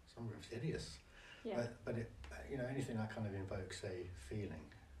know, some of it was hideous. Yeah. But it, you know, anything that kind of invokes a feeling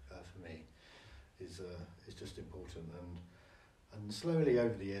for me is just important, and slowly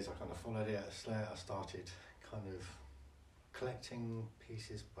over the years I kind of followed it. I started kind of collecting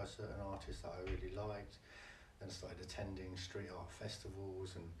pieces by certain artists that I really liked, then I started attending street art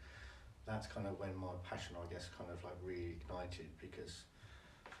festivals, and that's kind of when my passion, I guess, kind of like reignited, because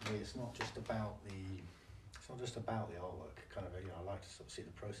for me it's not just about the artwork. Kind of, you know, I like to sort of see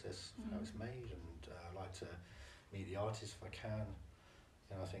the process of how it's made, and I like to meet the artist if I can.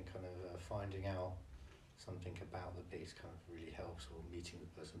 And I think kind of finding out something about the piece kind of really helps, or meeting the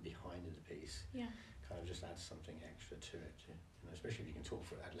person behind the piece kind of just adds something extra to it. You know, especially if you can talk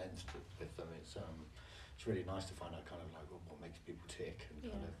at length with them. It's really nice to find out kind of like what makes people tick, and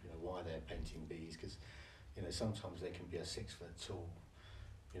kind of, you know, why they're painting bees, because, you know, sometimes they can be a 6 foot tall,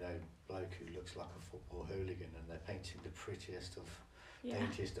 you know, bloke who looks like a football hooligan, and they're painting the prettiest of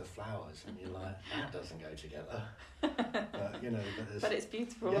daintiest of flowers, and you're like, that doesn't go together. But you know, but it's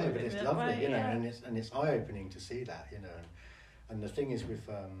beautiful. Yeah, but it's lovely, way, you know, and it's eye opening to see that, you know, and the thing is with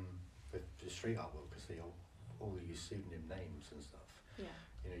the street art world, because they all use pseudonym names and stuff. Yeah.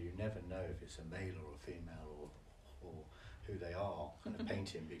 You know, you never know if it's a male or a female or who they are kind of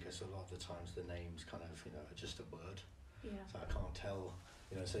painting, because a lot of the times the names kind of, you know, are just a word. Yeah. So I can't tell.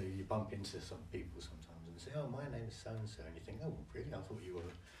 You know, so you bump into some people sometimes and say, oh, my name is so-and-so, and you think, oh, really? I thought you were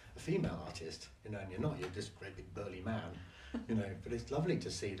a female artist, you know, and you're not, you're just a great big burly man, you know. But it's lovely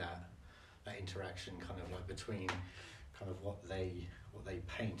to see that interaction kind of like between kind of what they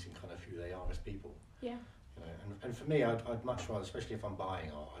paint and kind of who they are as people. Yeah. You know, and for me, I'd much rather, especially if I'm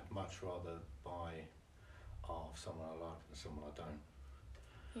buying art, I'd much rather buy art of someone I like than someone I don't.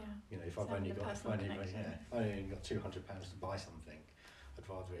 Yeah. You know, if I've only got £200 to buy something, I'd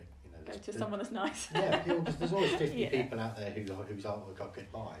rather it, you know, go to someone that's nice. Yeah, because there's always 50 people out there whose artwork I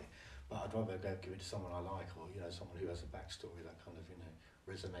could buy, but I'd rather go give it to someone I like, or, you know, someone who has a backstory that kind of, you know,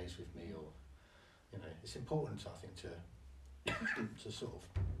 resonates with me, or, you know, it's important, I think, to sort of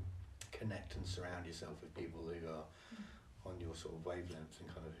connect and surround yourself with people who are on your sort of wavelength, and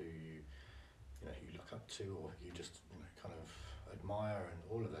kind of who you know, who you look up to, or who you just, you know, kind of admire, and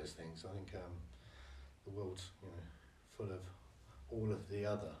all of those things. I think the world's, you know, full of all of the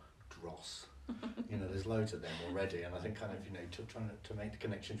other dross. You know, there's loads of them already, and I think kind of, you know, trying to make the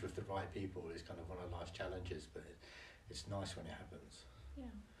connections with the right people is kind of one of life's challenges, but it's nice when it happens. Yeah.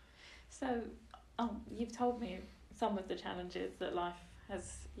 So, you've told me some of the challenges that life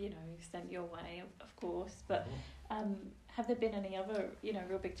has, you know, sent your way, of course, but have there been any other, you know,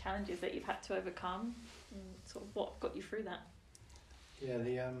 real big challenges that you've had to overcome, and sort of what got you through that?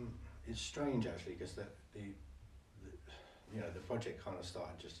 Yeah, it's strange actually, because the you know, the project kind of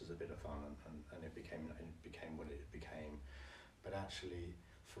started just as a bit of fun, and it became what it became. But actually,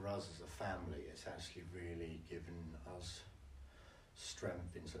 for us as a family, it's actually really given us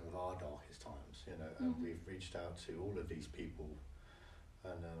strength in some of our darkest times, you know, and we've reached out to all of these people,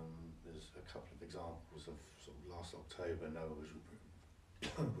 and there's a couple of examples of sort of last October. Noah was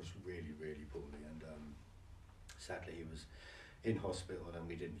really, really poorly, and sadly he was in hospital, and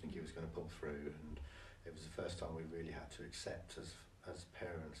we didn't think he was going to pull through, and it was the first time we really had to accept as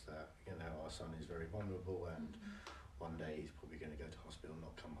parents that, you know, our son is very vulnerable, and one day he's probably going to go to hospital and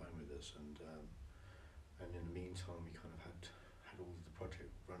not come home with us, and in the meantime we kind of had all of the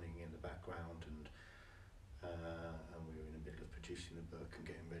project running in the background, and we were in the middle of producing the book and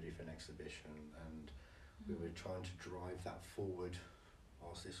getting ready for an exhibition, and we were trying to drive that forward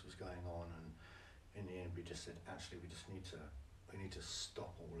whilst this was going on, and in the end we just said, actually we need to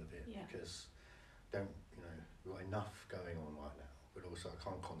stop all of it, because we've got enough going on right now, but also I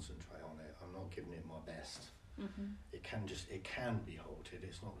can't concentrate on it. I'm not giving it my best. It can be halted.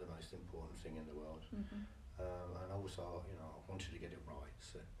 It's not the most important thing in the world. And also, you know, I wanted to get it right.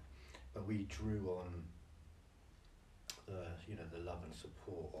 So, but we drew on the love and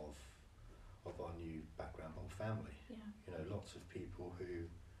support of our new background whole family. You know, lots of people who.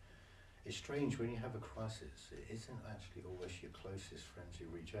 It's strange when you have a crisis. It isn't actually always your closest friends who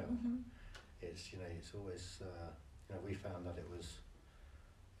reach out. It's, you know, it's always we found that it was,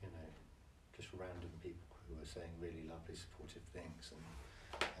 you know, just random people who were saying really lovely, supportive things, and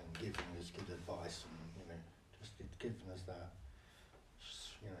giving us good advice, and, you know, just giving us that,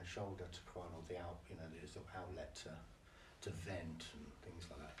 you know, shoulder to cry on, or the sort of outlet to vent and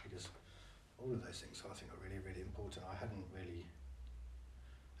things like that, because all of those things I think are really, really important. I hadn't really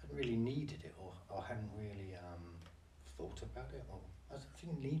needed it, or hadn't really thought about it, or I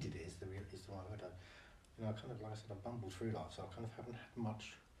think needed it is the right word. I kind of, like I said, I bumbled through life, so I kind of haven't had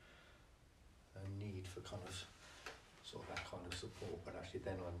much need for kind of sort of that kind of support, but actually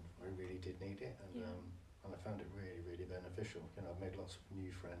then I really did need it, and I found it really, really beneficial. You know, I've made lots of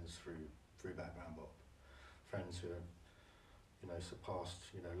new friends through Background Bop, friends who have, you know, surpassed,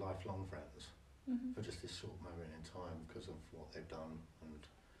 you know, lifelong friends for just this short moment in time because of what they've done, and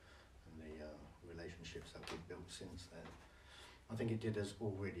the relationships that we've built since then. I think it did us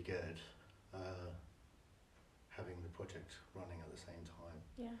all really good, having the project running at the same time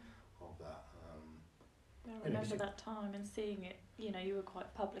of that. I remember that time and seeing it, you know, you were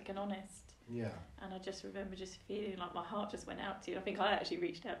quite public and honest. Yeah. And I just remember just feeling like my heart just went out to you. I think I actually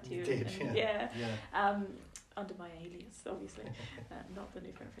reached out to you. You did, under my alias, obviously, not the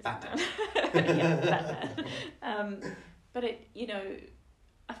new Batman. Batman. But it, you know,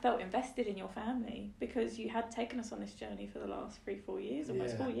 I felt invested in your family because you had taken us on this journey for the last 3-4 years,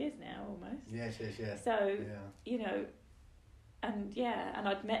 almost 4 years now, almost. Yes. So, you know, and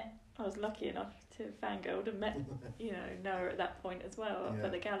I was lucky enough to fangirl and met, you know, Noah at that point as well up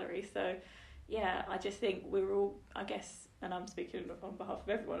at the gallery. So, yeah, I just think we were all, I guess, and I'm speaking on behalf of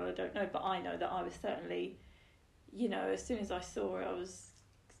everyone, I don't know, but I know that I was certainly, you know, as soon as I saw it, I was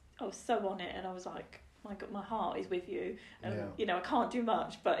so on it, and I was like, my God, my heart is with you, and you know, I can't do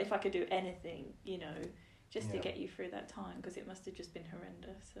much, but if I could do anything, you know, just to get you through that time, because it must have just been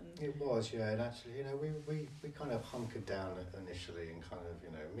horrendous. And it was, and actually, you know, we kind of hunkered down initially, and kind of, you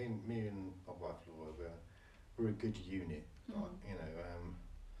know, me and my wife Laura, we're a good unit, you know.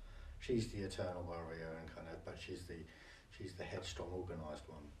 She's the eternal warrior, and kind of, but she's the headstrong, organised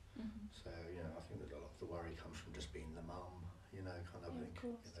one. So, you know, I think that a lot of the worry comes from just being the mum, you know, kind of, of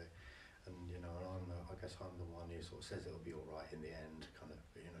course. You know. And, you know, and I guess I'm the one who sort of says it'll be all right in the end, kind of,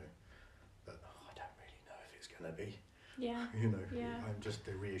 you know, but I don't really know if it's going to be. Yeah. You know, I'm just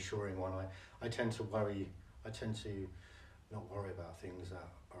the reassuring one. I tend to not worry about things that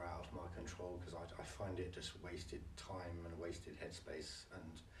are out of my control, because I find it just wasted time and a wasted headspace,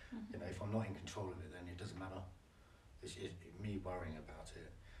 and, you know, if I'm not in control of it, then it doesn't matter. Me worrying about it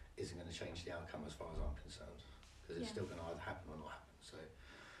isn't going to change the outcome as far as I'm concerned, because it's still going to either happen or not happen. So.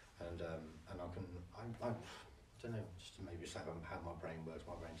 And I don't know, just to maybe say how my brain works.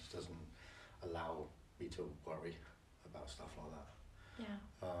 My brain just doesn't allow me to worry about stuff like that. Yeah.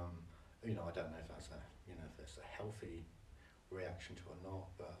 You know, I don't know if that's a healthy reaction to it or not.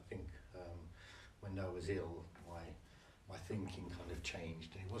 But I think when Noah was ill, my thinking kind of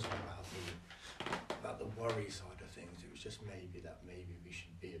changed, and it wasn't about the worry side of things. It was just maybe we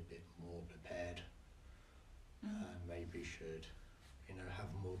should be a bit more prepared, and maybe should, you know,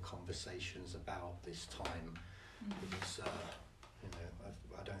 have more conversations about this time, because you know,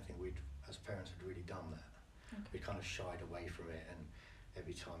 I don't think we'd, as parents, had really done that. We kind of shied away from it, and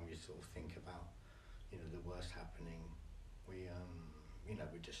every time you sort of think about, you know, the worst happening, we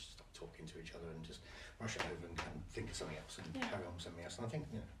we just stop talking to each other and just rush it over and kind of think of something else and carry on with something else. And I think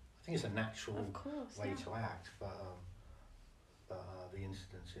it's a natural way to act, but the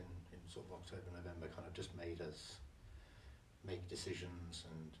incidents in sort of October, November kind of just made us make decisions,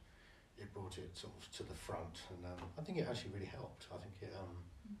 and it brought it sort of to the front, and I think it actually really helped. I think it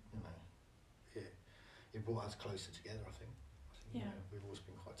it brought us closer together. I think we've always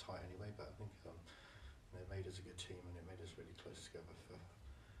been quite tight anyway, but I think it made us a good team, and it made us really close together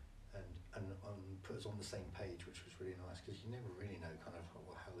and put us on the same page, which was really nice, because you never really know kind of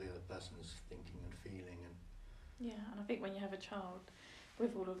how the other person's thinking and feeling. And and I think when you have a child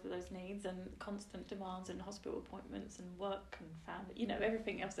with all of those needs and constant demands and hospital appointments and work and family,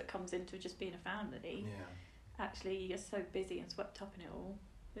 everything else that comes into just being a family, actually you're so busy and swept up in it all.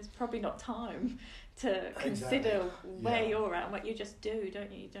 There's probably not time to consider where you're at and what you just do,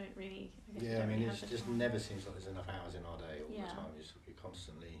 don't you? You don't really. It just never seems like there's enough hours in our day all the time. You're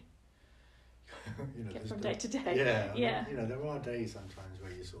constantly. Get from day to day. There are days sometimes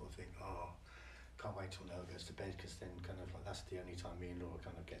where you sort of think, can't wait till Noah goes to bed, because then kind of like that's the only time me and Laura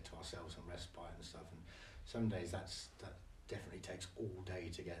kind of get to ourselves and respite and stuff. And some days that definitely takes all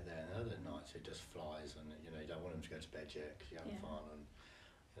day to get there, and other nights it just flies, and you don't want them to go to bed yet because you're having fun, and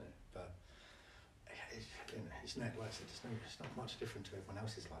but it's not like I said, it's not much different to everyone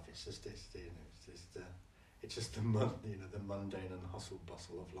else's life. It's just the the mundane and hustle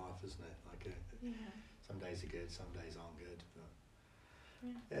bustle of life, isn't it? Like some days are good, some days aren't good, but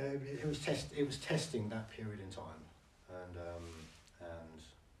it was testing that period in time, and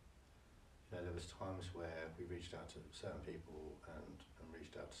there was times where we reached out to certain people and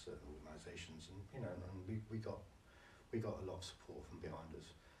reached out to certain organisations, and we got a lot of support from behind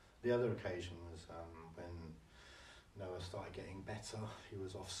us. The other occasion was when Noah started getting better. He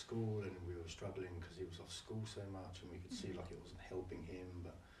was off school, and we were struggling because he was off school so much, and we could see like it wasn't helping him.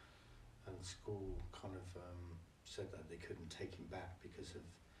 And school kind of said that they couldn't take him back because of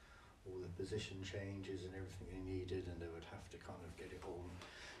all the position changes and everything he needed, and they would have to kind of get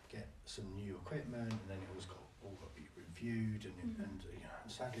some new equipment, and then it was all got to be reviewed, and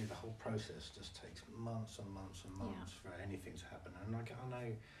sadly the whole process just takes months and months and months for anything to happen. And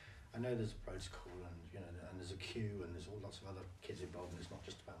I know there's a protocol, and and there's a queue, and there's lots of other kids involved, and it's not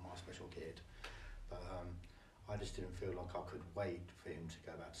just about my special kid. But I just didn't feel like I could wait for him to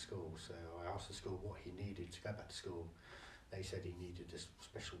go back to school. So I asked the school what he needed to go back to school. They said he needed this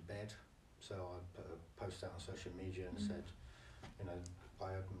special bed. So I put a post out on social media and said,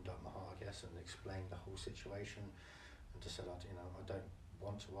 I opened up my heart, I guess, and explained the whole situation, and just said, I don't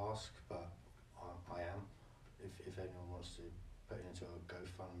want to ask, but I am. If anyone wants to put it into a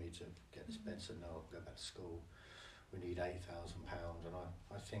GoFundMe to get this bed so Noah can go back to school, we need £8,000, and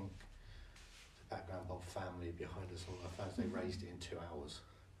I think the Background Bob family behind us, all our fans, they raised it in 2 hours.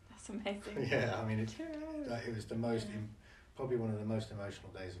 That's amazing. It was the most, probably one of the most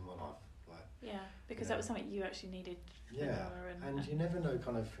emotional days of my life. Because that was something you actually needed. And you never know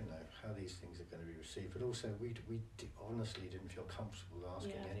kind of how these things are going to be received, but also we honestly didn't feel comfortable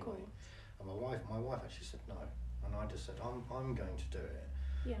asking anyway. And my wife actually said no, and I just said I'm going to do it.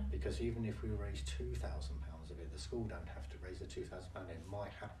 Because even if we raise £2,000 of it, the school don't have to raise the £2,000. It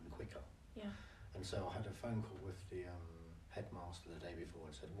might happen quicker. And so I had a phone call with the headmaster the day before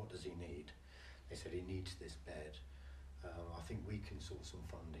and said, what does he need? They said he needs this bed. I think we can sort some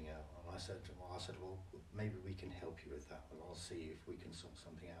funding out. And I said, well, maybe we can help you with that. Well, I'll see if we can sort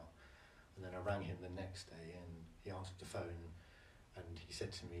something out. And then I rang him the next day, and he answered the phone, and he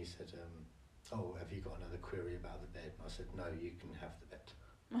said to me, have you got another query about the bed? And I said, no, you can have the bed.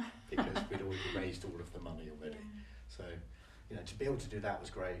 Because we'd already raised all of the money already. So, to be able to do that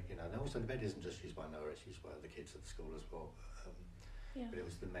was great. And also the bed isn't just used by Noah, it's used by other kids at the school as well. But it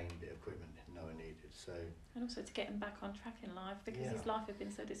was the main bit of equipment Noah needed. So, and also to get him back on track in life, because his life had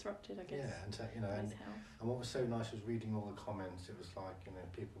been so disrupted, I guess. And what was so nice was reading all the comments. It was like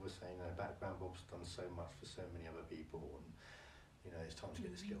people were saying, Background Bob's done so much for so many other people, and it's time to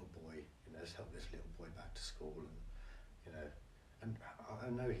get this little boy. Let's help this little boy back to school, and I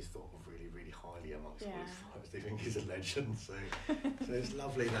know he's thought of really, really highly amongst all his friends. They think he's a legend. So it's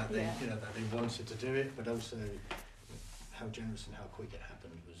lovely that they that they wanted to do it, but also how generous and how quick it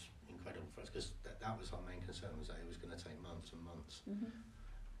happened was incredible for us, because that was our main concern, was that it was going to take months and months.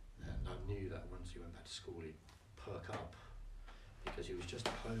 And I knew that once he went back to school he'd perk up, because he was just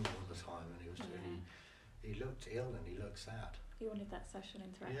at home all the time, and he was he looked ill and he looked sad. He wanted that social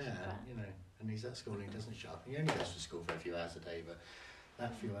interaction. And he's at school and he doesn't shut up. He only goes to school for a few hours a day, but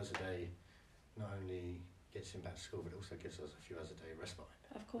that few hours a day not only gets him back to school, but also gives us a few hours a day respite.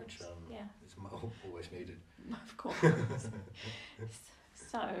 of course. Which yeah. is always needed. Of course.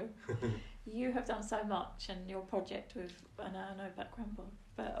 So, you have done so much, and your project with, I know about Grandpa,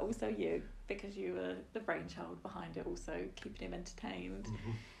 but also you, because you were the brainchild behind it, also keeping him entertained.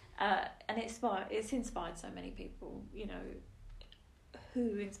 And it's inspired so many people, you know.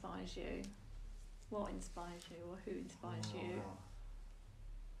 Who inspires you? What inspires you, or who inspires you?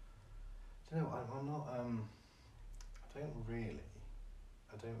 Do you know, I'm not, I don't really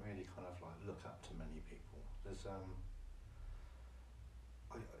kind of like look up to many people. There's,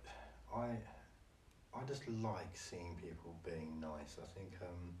 I just like seeing people being nice. I think,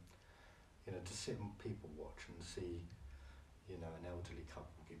 you know, to sit and people watch and see, you know, an elderly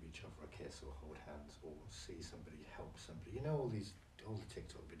couple give each other a kiss or hold hands, or see somebody help somebody. You know, all the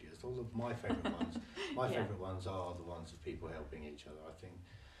TikTok videos, all of my favourite ones. My favourite ones are the ones of people helping each other. I think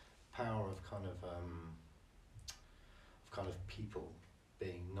power of kind of people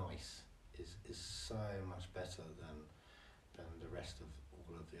being nice is so much better than the rest of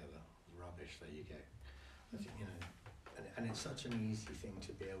all of the other rubbish that you get. I think, you know, and it's such an easy thing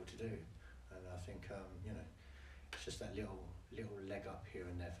to be able to do, and I think you know, it's just that little leg up here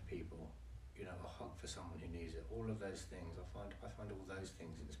and there for people. You know, a hug for someone who needs it. All of those things, I find all those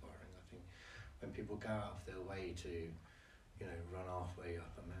things inspiring. I think when people go out of their way to, you know, run halfway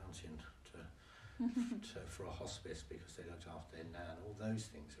up a mountain for a hospice because they looked after their nan, all those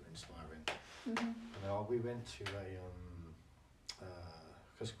things are inspiring. And we went to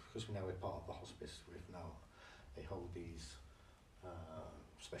because now we're part of the hospice. They hold these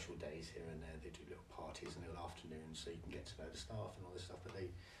special days here and there. They do little parties and little afternoons so you can get to know the staff and all this stuff. But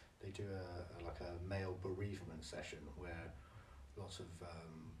they do a male bereavement session where lots of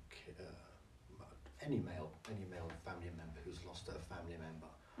any male family member who's lost a family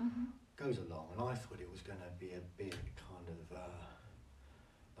member goes along, and I thought it was going to be a big kind of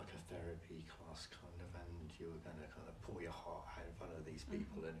like a therapy class kind of, and you were going to kind of pour your heart out in front of these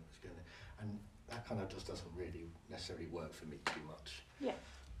people, and it was going to, and that kind of just doesn't really necessarily work for me too much. Yeah.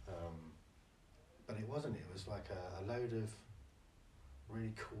 But it wasn't. It was like a load of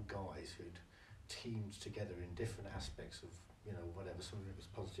really cool guys who'd teamed together in different aspects of, you know, whatever. Some of it was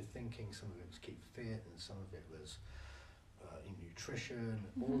positive thinking, some of it was keep fit, and some of it was in nutrition,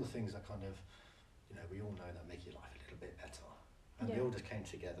 all the things that kind of, you know, we all know that make your life a little bit better. And they all just came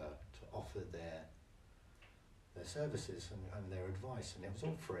together to offer their services and their advice, and it was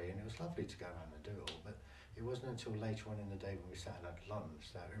all free, and it was lovely to go around and do it all. But it wasn't until later on in the day when we sat at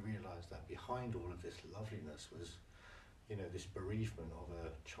lunch that we realised that behind all of this loveliness was, you know, this bereavement of a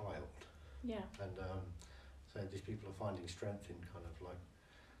child. Yeah. And so these people are finding strength in kind of like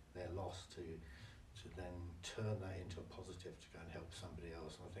their loss to then turn that into a positive to go and help somebody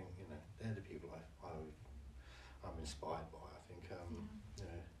else. And I think, you know, they're the people I'm inspired by. I think, you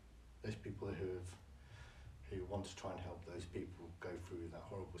know, those people who want to try and help those people go through that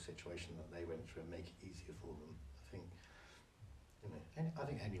horrible situation that they went through and make it easier for them. I think, you know, I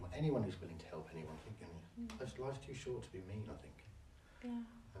think anyone who's willing to help anyone, I think, you know, life's too short to be mean, I think. Yeah.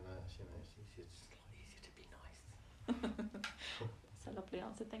 And you know, it's a lot easier to be nice. That's a lovely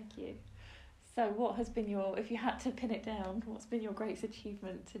answer, thank you. So what has been if you had to pin it down, what's been your greatest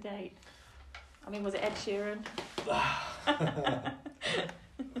achievement to date? I mean, was it Ed Sheeran?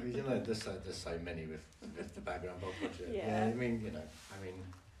 You know, there's so many with the background Bob project. Yeah. I mean, you know,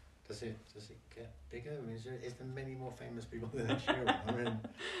 does it get bigger? I mean, is there many more famous people than Ed Sheeran? I mean,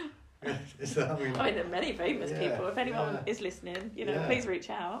 there are many famous people. If anyone is listening, you know, please reach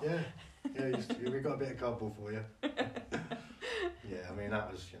out. Yeah, we've got a bit of cardboard for you. Yeah, I mean, that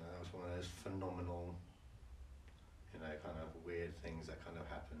was one of those phenomenal, you know, kind of weird things that kind of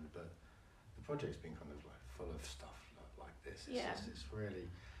happened. But the project's been kind of like full of stuff like this. It's really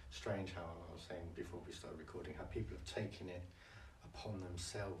strange how, I was saying before we started recording, how people have taken it upon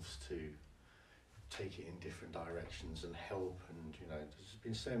themselves to take it in different directions and help. And, you know, there's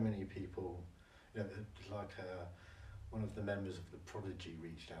been so many people, you know, like one of the members of the Prodigy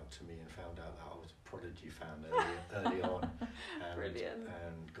reached out to me and found out that I was a Prodigy fan early on. Brilliant.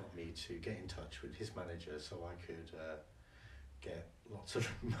 And got me to get in touch with his manager so I could get lots of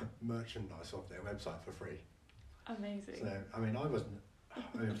merchandise off their website for free. Amazing. So, I mean, it was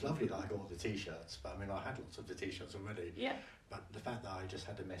lovely that I got all the T-shirts, but I mean, I had lots of the T-shirts already. Yeah. But the fact that I just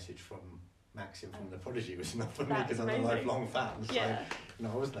had a message from Maxim from the Prodigy was enough for me, because I'm a lifelong fan. So, you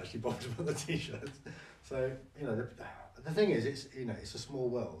know, I wasn't actually bothered about the T-shirts. So, you know, the thing is, it's a small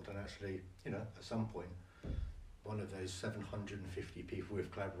world, and actually, you know, at some point, one of those 750 people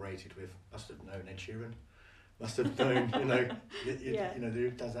we've collaborated with must have known Ed Sheeran, must have known, you know, you know,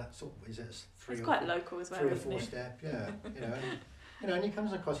 who does that sort of, is it it's quite local as well, 3 or 4 step, yeah, you know. You know, and he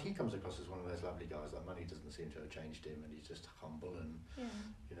comes across as one of those lovely guys. Like, money doesn't seem to have changed him, and he's just humble and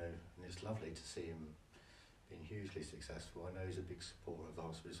you know, and it's lovely to see him being hugely successful. I know he's a big supporter of the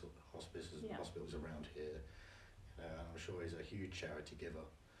hospitals around here. You know, and I'm sure he's a huge charity giver.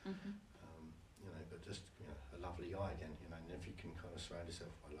 You know, but just, you know, a lovely guy again. You know, and if you can kind of surround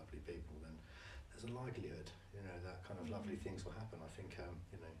yourself by lovely people, then there's a likelihood, you know, that kind of lovely things will happen. I think,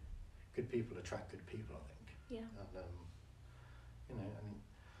 you know, good people attract good people, I think. Yeah. And, you know, and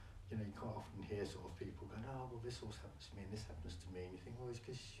you know, you quite often hear sort of people going, oh, well, this always happens to me and this happens to me, and you think, well, it's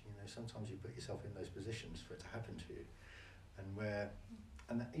because, you know, sometimes you put yourself in those positions for it to happen to you,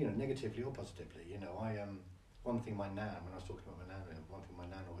 and you know, negatively or positively. You know, one thing my nan, when I was talking about my nan, one thing my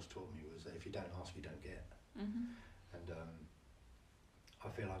nan always taught me was that if you don't ask, you don't get. And I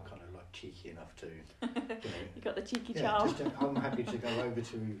feel I'm kind of like cheeky enough to, you know, you got the cheeky charm. I'm happy to go over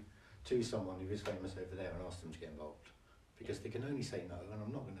to someone who is famous over there and ask them to get involved, because they can only say no, and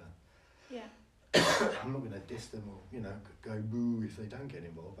I'm not gonna. Yeah. I'm not gonna diss them or, you know, go boo if they don't get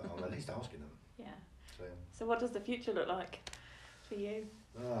involved, but I'm at least asking them. Yeah. So what does the future look like for you?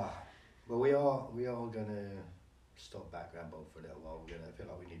 Well, we are gonna stop background Bob for a little while. We're gonna feel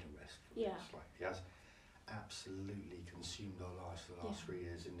like we need a rest. Yeah. It's like he has absolutely consumed our lives for the last 3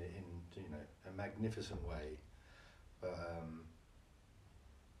 years in you know, a magnificent way. But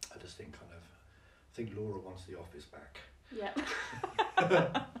I just think I think Laura wants the office back. Yeah.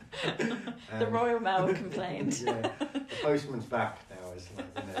 The Royal Mail complained. Yeah, the postman's back now. It's like,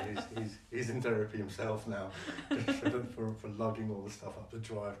 you know, he's in therapy himself now for lugging all the stuff up the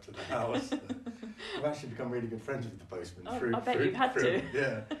drive to the house. I've actually become really good friends with the postman. I bet you've had to.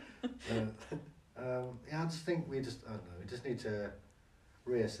 Yeah. I just think I don't know, we just need to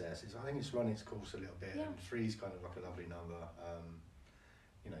reassess. I think it's run its course a little bit, and 3's kind of like a lovely number.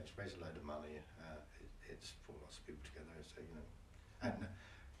 You know, it's raised a load of money. It's brought lots of people together. So, you know, and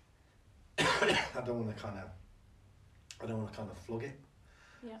I don't want to kind of flog it.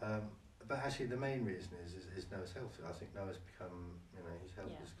 Yeah. But actually, the main reason is Noah's health. I think Noah's become, you know, his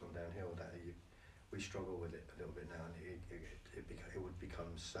health has gone downhill. We struggle with it a little bit now, and it would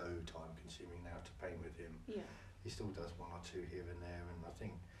become so time consuming now to paint with him. Yeah. He still does 1 or 2 here and there, and I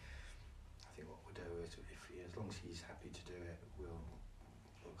think what we'll do is, as long as he's happy to do it, we'll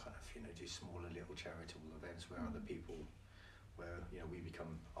kind of, you know, do smaller little charitable events where other people, where, you know, we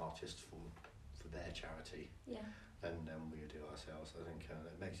become artists for their charity. Yeah. And we do it ourselves. I think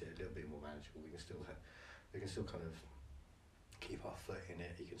that makes it a little bit more manageable. We can still kind of keep our foot in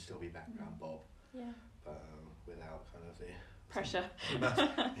it. You can still be background Bob. Yeah. But without kind of the pressure.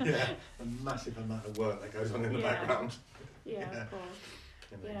 A massive amount of work that goes on in the background. Yeah, of course.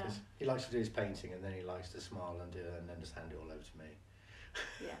 You know, he likes to do his painting, and then he likes to smile and then just hand it all over to me.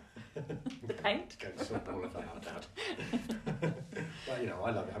 Yeah. The paint? Go and sort all of that out, Dad. But, you know,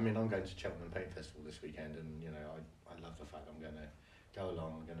 I love it. I mean, I'm going to Cheltenham Paint Festival this weekend, and, you know, I love the fact I'm going to go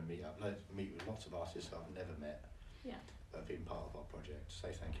along. I'm going to meet with lots of artists that I've never met. Yeah. That have been part of our project.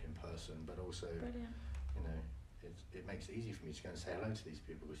 Say thank you in person, but also, brilliant. You know, it makes it easy for me to go and say hello to these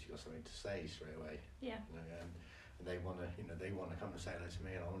people because you've got something to say straight away. Yeah. You know, and they want to come and say hello to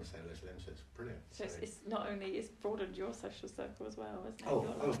me, and I want to say hello to them. So it's brilliant. So it's not only, it's broadened your social circle as well, isn't it?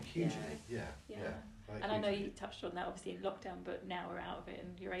 Oh, hugely. Yeah. And I know you touched on that obviously in lockdown, but now we're out of it,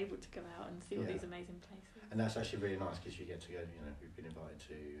 and you're able to go out and see all these amazing places. And that's actually really nice because you get to go. You know, we've been invited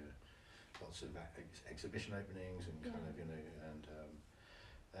to lots of exhibition openings and kind of, you know,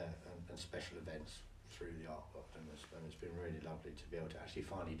 and special events through the art world, and it's been really lovely to be able to actually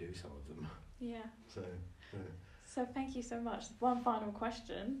finally do some of them. Yeah. So. So thank you so much. One final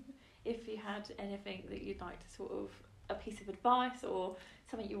question: if you had anything that you'd like to sort of, a piece of advice or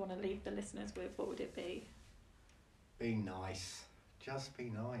something you want to leave the listeners with, what would it be? Be nice. Just be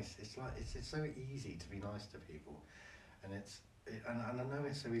nice. It's like it's so easy to be nice to people, and and I know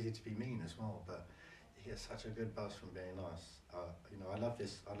it's so easy to be mean as well. But you get such a good buzz from being nice. You know, I love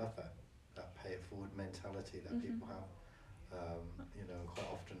that pay it forward mentality that people have. You know, and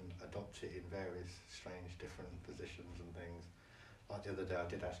quite often adopt it in various strange different positions and things. Like the other day I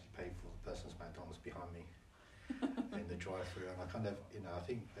did actually pay for the person's McDonald's behind me in the drive-thru, and I kind of, you know, I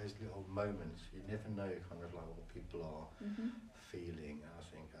think those little moments, you never know kind of like what people are feeling, and I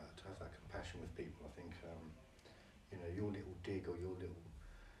think to have that compassion with people, I think, you know, your little dig or your little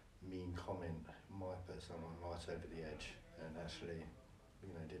mean comment might put someone right over the edge, and actually,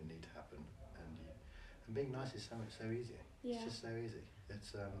 you know, didn't need to happen, and being nice is so easy. Yeah. It's just so easy.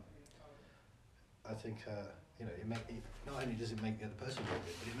 It's I think you know, it not only does it make the other person feel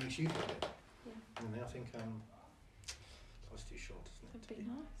good, but it makes you feel good. Yeah. And I think life's too short, isn't it? Be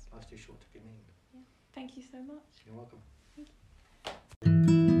nice. Life's too short to be mean. Yeah. Thank you so much. You're welcome. Thank you.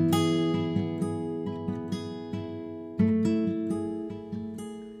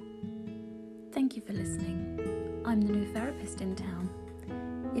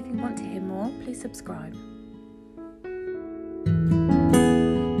 subscribe.